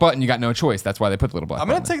little black button, you got no choice. That's why they put the little black I'm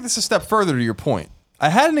button. going to take this a step further to your point. I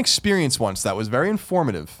had an experience once that was very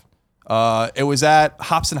informative. It was at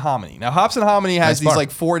Hops and Hominy. Now, Hops and Hominy has Nice these bar.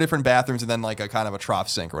 like 4 different bathrooms and then like a kind of a trough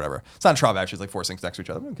sink or whatever. It's not a trough, actually. It's like 4 sinks next to each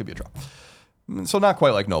other. It could be a trough. So not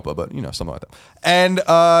quite like Nopa, but you know, something like that. And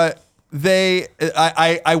I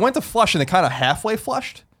went to flush and they kind of halfway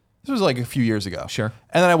flushed. This was like a few years ago. Sure.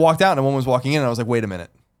 And then I walked out and a woman was walking in and I was like, wait a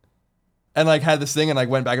minute. And like had this thing and like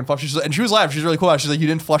went back and flushed. And she was laughing. She's really cool. She's like, you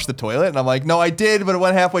didn't flush the toilet? And I'm like, no, I did, but it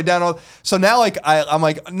went halfway down. So now like I'm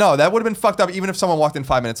like, no, that would have been fucked up even if someone walked in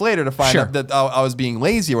 5 minutes later to find Sure. out that I was being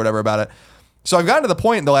lazy or whatever about it. So I've gotten to the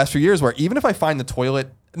point in the last few years where even if I find the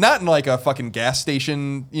toilet, not in like a fucking gas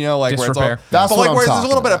station, you know, like where it's all, Disrepair. That's but what like I'm where there's a talking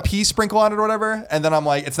little bit of about. pee sprinkle on it or whatever, and then I'm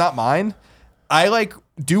like, it's not mine. I like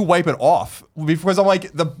do wipe it off because I'm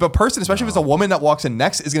like the person, especially if it's a woman that walks in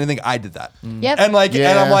next, is gonna think I did that. Yep. And like, and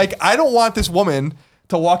Yeah. I'm like, I don't want this woman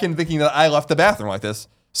to walk in thinking that I left the bathroom like this.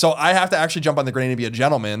 So I have to actually jump on the grenade and be a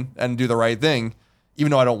gentleman and do the right thing,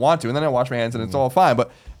 even though I don't want to. And then I wash my hands and it's all fine.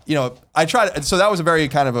 But you know, I tried. So that was a very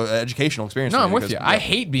kind of a educational experience. No, for I'm me with because, you. I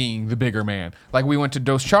hate being the bigger man. Like, we went to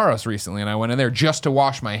Dos Charos recently, and I went in there just to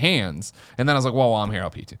wash my hands. And then I was like, well, while I'm here, I'll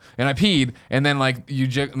pee too. And I peed, and then like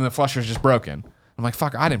and the flusher's just broken. I'm like,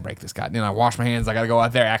 fuck, I didn't break this guy. And I wash my hands. I got to go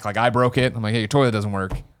out there, act like I broke it. I'm like, hey, your toilet doesn't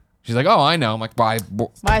work. She's like, oh, I know. I'm like, why?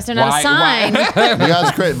 Why is there not a sign? You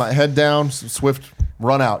guys great. My head down, swift,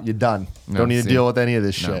 run out. You're done. No, Don't need to see. deal with any of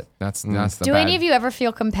this No, shit. that's the Do bad. any of you ever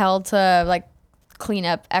feel compelled to like clean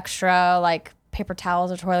up extra like paper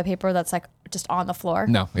towels or toilet paper that's like just on the floor?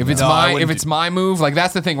 No, if it's No, I wouldn't my move, like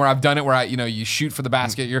that's the thing where I've done it where you shoot for the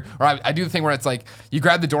basket, I do the thing where it's like you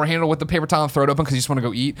grab the door handle with the paper towel and throw it open because you just want to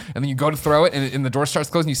go eat, and then you go to throw it and the door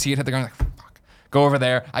starts closing, you see it hit the ground, like fuck. Go over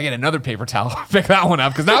there. I get another paper towel, pick that one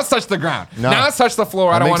up because now it's touched the ground. Now it's touched the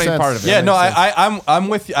floor. I don't makes want any sense. part of it. Yeah, no, makes sense. I'm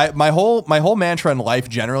with you. My whole mantra in life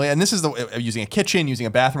generally, and this is using a kitchen, using a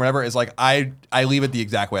bathroom, whatever, is like I leave it the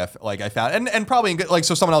exact way I found, and probably in good, like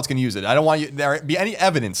so someone else can use it. I don't want there be any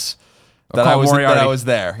evidence that I was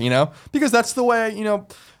there, you know, because that's the way, you know.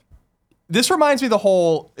 This reminds me of the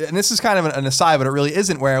whole, and this is kind of an aside, but it really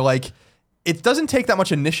isn't. Where like it doesn't take that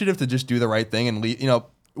much initiative to just do the right thing and leave. You know,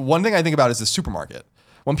 one thing I think about is the supermarket.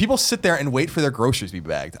 When people sit there and wait for their groceries to be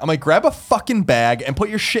bagged, I'm like, grab a fucking bag and put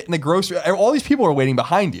your shit in the grocery. All these people are waiting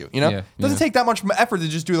behind you, you know? Yeah, It doesn't take that much effort to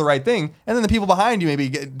just do the right thing. And then the people behind you maybe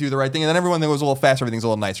do the right thing. And then everyone that goes a little faster, everything's a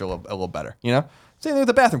little nicer, a little better, you know? Same thing with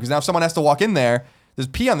the bathroom, because now if someone has to walk in there, there's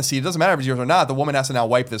pee on the seat. It doesn't matter if it's yours or not. The woman has to now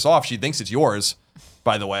wipe this off. She thinks it's yours,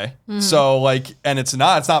 by the way. So like, and it's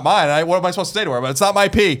not mine. What am I supposed to say to her? But it's not my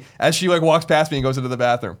pee. As she like walks past me and goes into the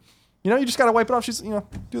bathroom. You know, you just got to wipe it off. She's, you know,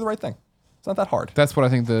 do the right thing. It's not that hard. That's what I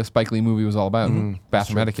think the Spike Lee movie was all about.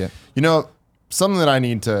 Bathroom etiquette. You know, something that I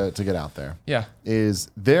need to get out there Yeah. is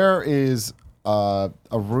there is a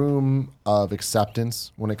room of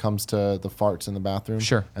acceptance when it comes to the farts in the bathroom.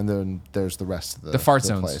 Sure. And then there's the rest of The fart the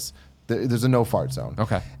zones. place. There's a no fart zone.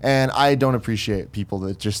 Okay. And I don't appreciate people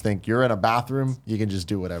that just think you're in a bathroom, you can just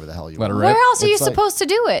do whatever the hell you Let want. it rip. Where else are you It's like- supposed to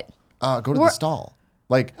do it? Go to the Where- stall.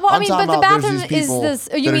 Like, Well, I I'm mean, talking but the about there's bathroom these is people this.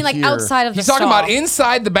 You that mean are like here. outside of the He's talking stall? about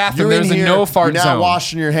inside the bathroom. You're in There's here, a no fart you're zone. not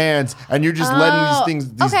washing your hands, and you're just letting these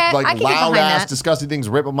things, these okay, I like can get loud behind ass, that. disgusting things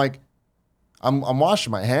rip. I'm like, I'm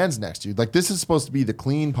washing my hands next to you. Like, this is supposed to be the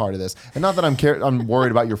clean part of this. And not that I'm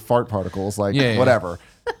worried about your fart particles. Like, whatever.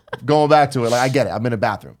 Going back to it, like, I get it. I'm in a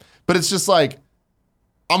bathroom. But it's just like,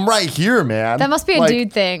 I'm right here, man. That must be a like,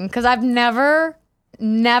 dude thing, because I've never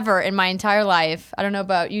in my entire life, I don't know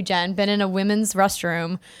about you, Jen, been in a women's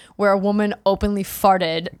restroom where a woman openly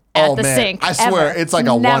farted at the sink. I swear, ever. it's like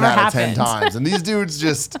a 1 Never out of 10 happened. times. And these dudes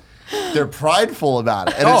just, they're prideful about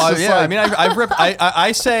it. And it's just yeah. like, I mean, I've ripped.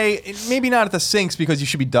 I say maybe not at the sinks because you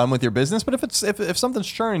should be done with your business. But if something's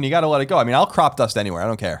churning, you got to let it go. I mean, I'll crop dust anywhere. I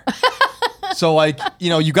don't care. So like,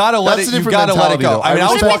 you got to let That's it. a You different got to let it mentality, go. though. I mean, I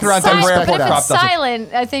I was respect walking around that. Denver I Airport, respect crop If it's dust,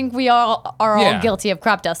 silent, I think we all are all Yeah. guilty of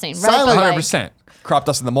crop dusting. Right? Silent, But, like, 100%. crop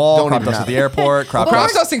dust in the mall, Don't crop even dust at the have it. airport, crop Crop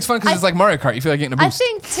dust. dusting's fun because it's like Mario Kart. You feel like getting a I boost.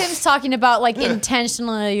 think Tim's talking about like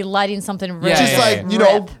intentionally lighting something really Yeah, just yeah, like,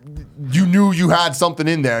 rip. you knew you had something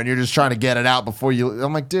in there and you're just trying to get it out before you.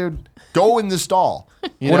 I'm like, dude, go in the stall.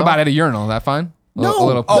 You What know? about at a urinal? Is that fine? No. A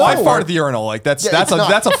little. Oh, I No. fart at the urinal. Like that's Yeah, that's it's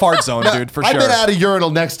not. a fart zone, dude, for I've sure. been at a urinal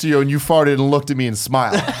next to you and you farted and looked at me and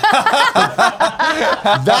smiled.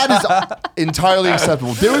 That is entirely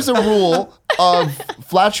acceptable. There is a rule of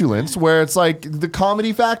flatulence where it's like the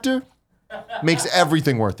comedy factor makes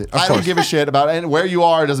everything worth it. I don't give a shit about it. And where you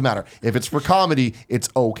are, it doesn't matter. If it's for comedy, it's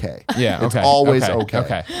okay. Yeah, It's okay, always okay,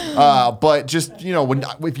 okay. okay. But just,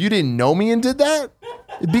 if you didn't know me and did that,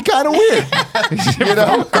 it'd be kind of weird. You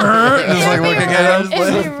know? Just like It'd be looking weird. at It'd be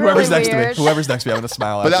us. Whoever's really next to me. weird. Whoever's next to me, I'm gonna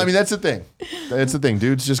smile. But at I mean, that's the thing. That's the thing.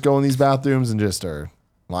 Dudes just go in these bathrooms and just are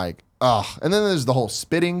like, ugh. And then there's the whole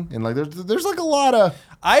spitting and like there's like a lot of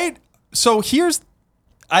I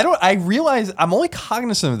realize I'm only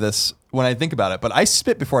cognizant of this when I think about it, but I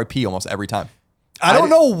spit before I pee almost every time. I don't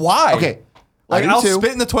know why. Okay. Like I do I'll too.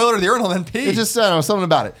 spit in the toilet or the urinal and then pee. It's just I don't know something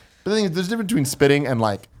about it. But the thing is, there's a difference between spitting and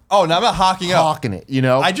like oh, no, I'm not hawking up. hawking it. You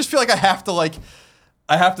know, I just feel like I have to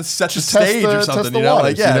set the Just test stage the- or test something. the You know, waters,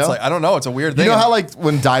 like yeah, you it's know? like I don't know. It's a weird thing. you know how like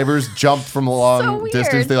when divers jump from a long weird.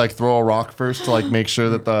 distance, they like throw a rock first to like make sure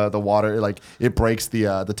that the water like it breaks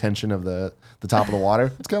the tension of the top of the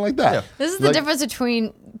water. It's kind of like that. Yeah. This is the difference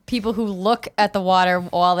between people who look at the water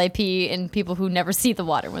while they pee and people who never see the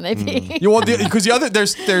water when they pee. Because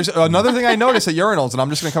there's another thing I noticed at urinals, and I'm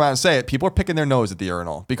just gonna come out and say it. People are picking their nose at the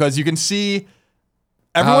urinal because you can see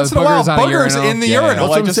every once in a while boogers on a boogers urinal. in the Yeah, yeah. urinal.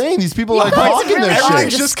 That's what I'm saying. These people are Yeah, hawking it's really their hard. shit.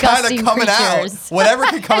 Everything's just kind of Disgusting coming creatures. out. Whatever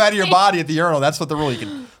can come out of your body at the urinal. That's what the rule. You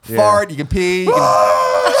can fart, you can pee, you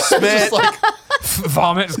can spit,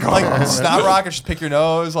 Vomit is gone. like snot rockets. Just pick your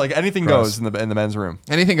nose. Like anything Gross. goes in the men's room.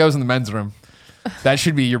 Anything goes in the men's room. That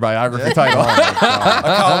should be your biography title.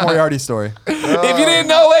 A Colin Moriarty story. If you didn't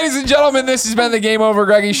know, ladies and gentlemen, this has been the Game Over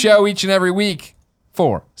Greggy show each and every week.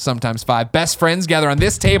 4, sometimes 5 best friends gather on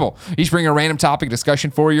this table. Each bring a random topic discussion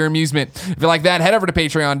for your amusement. If you like that, head over to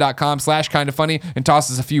patreon.com/kindafunny and toss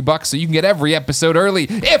us a few bucks so you can get every episode early.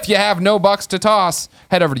 If you have no bucks to toss,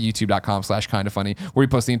 head over to youtube.com/kindafunny where we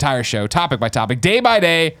post the entire show topic by topic, day by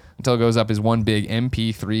day, until it goes up as one big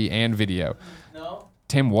MP3 and video. No.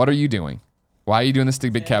 Tim, what are you doing? Why are you doing this to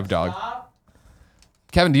Big Kev dog? Stop.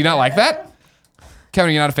 Kevin, do you not like that? Kevin,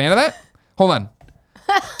 are you not a fan of that? Hold on.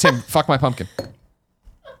 Tim, fuck my pumpkin.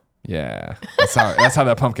 Yeah, that's how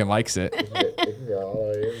that pumpkin likes it. Can't hear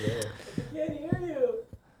you.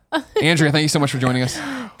 Andrea, thank you so much for joining us.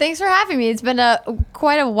 Thanks for having me. It's been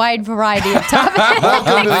quite a wide variety of topics.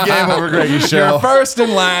 Welcome to the Game Over Greggy Your show. first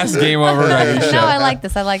and last Game Over Greggy show. No, I like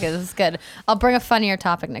this. This is good. I'll bring a funnier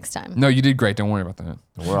topic next time. No, you did great. Don't worry about that.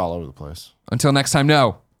 We're all over the place. Until next time,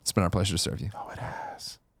 no. It's been our pleasure to serve you. Oh, it has.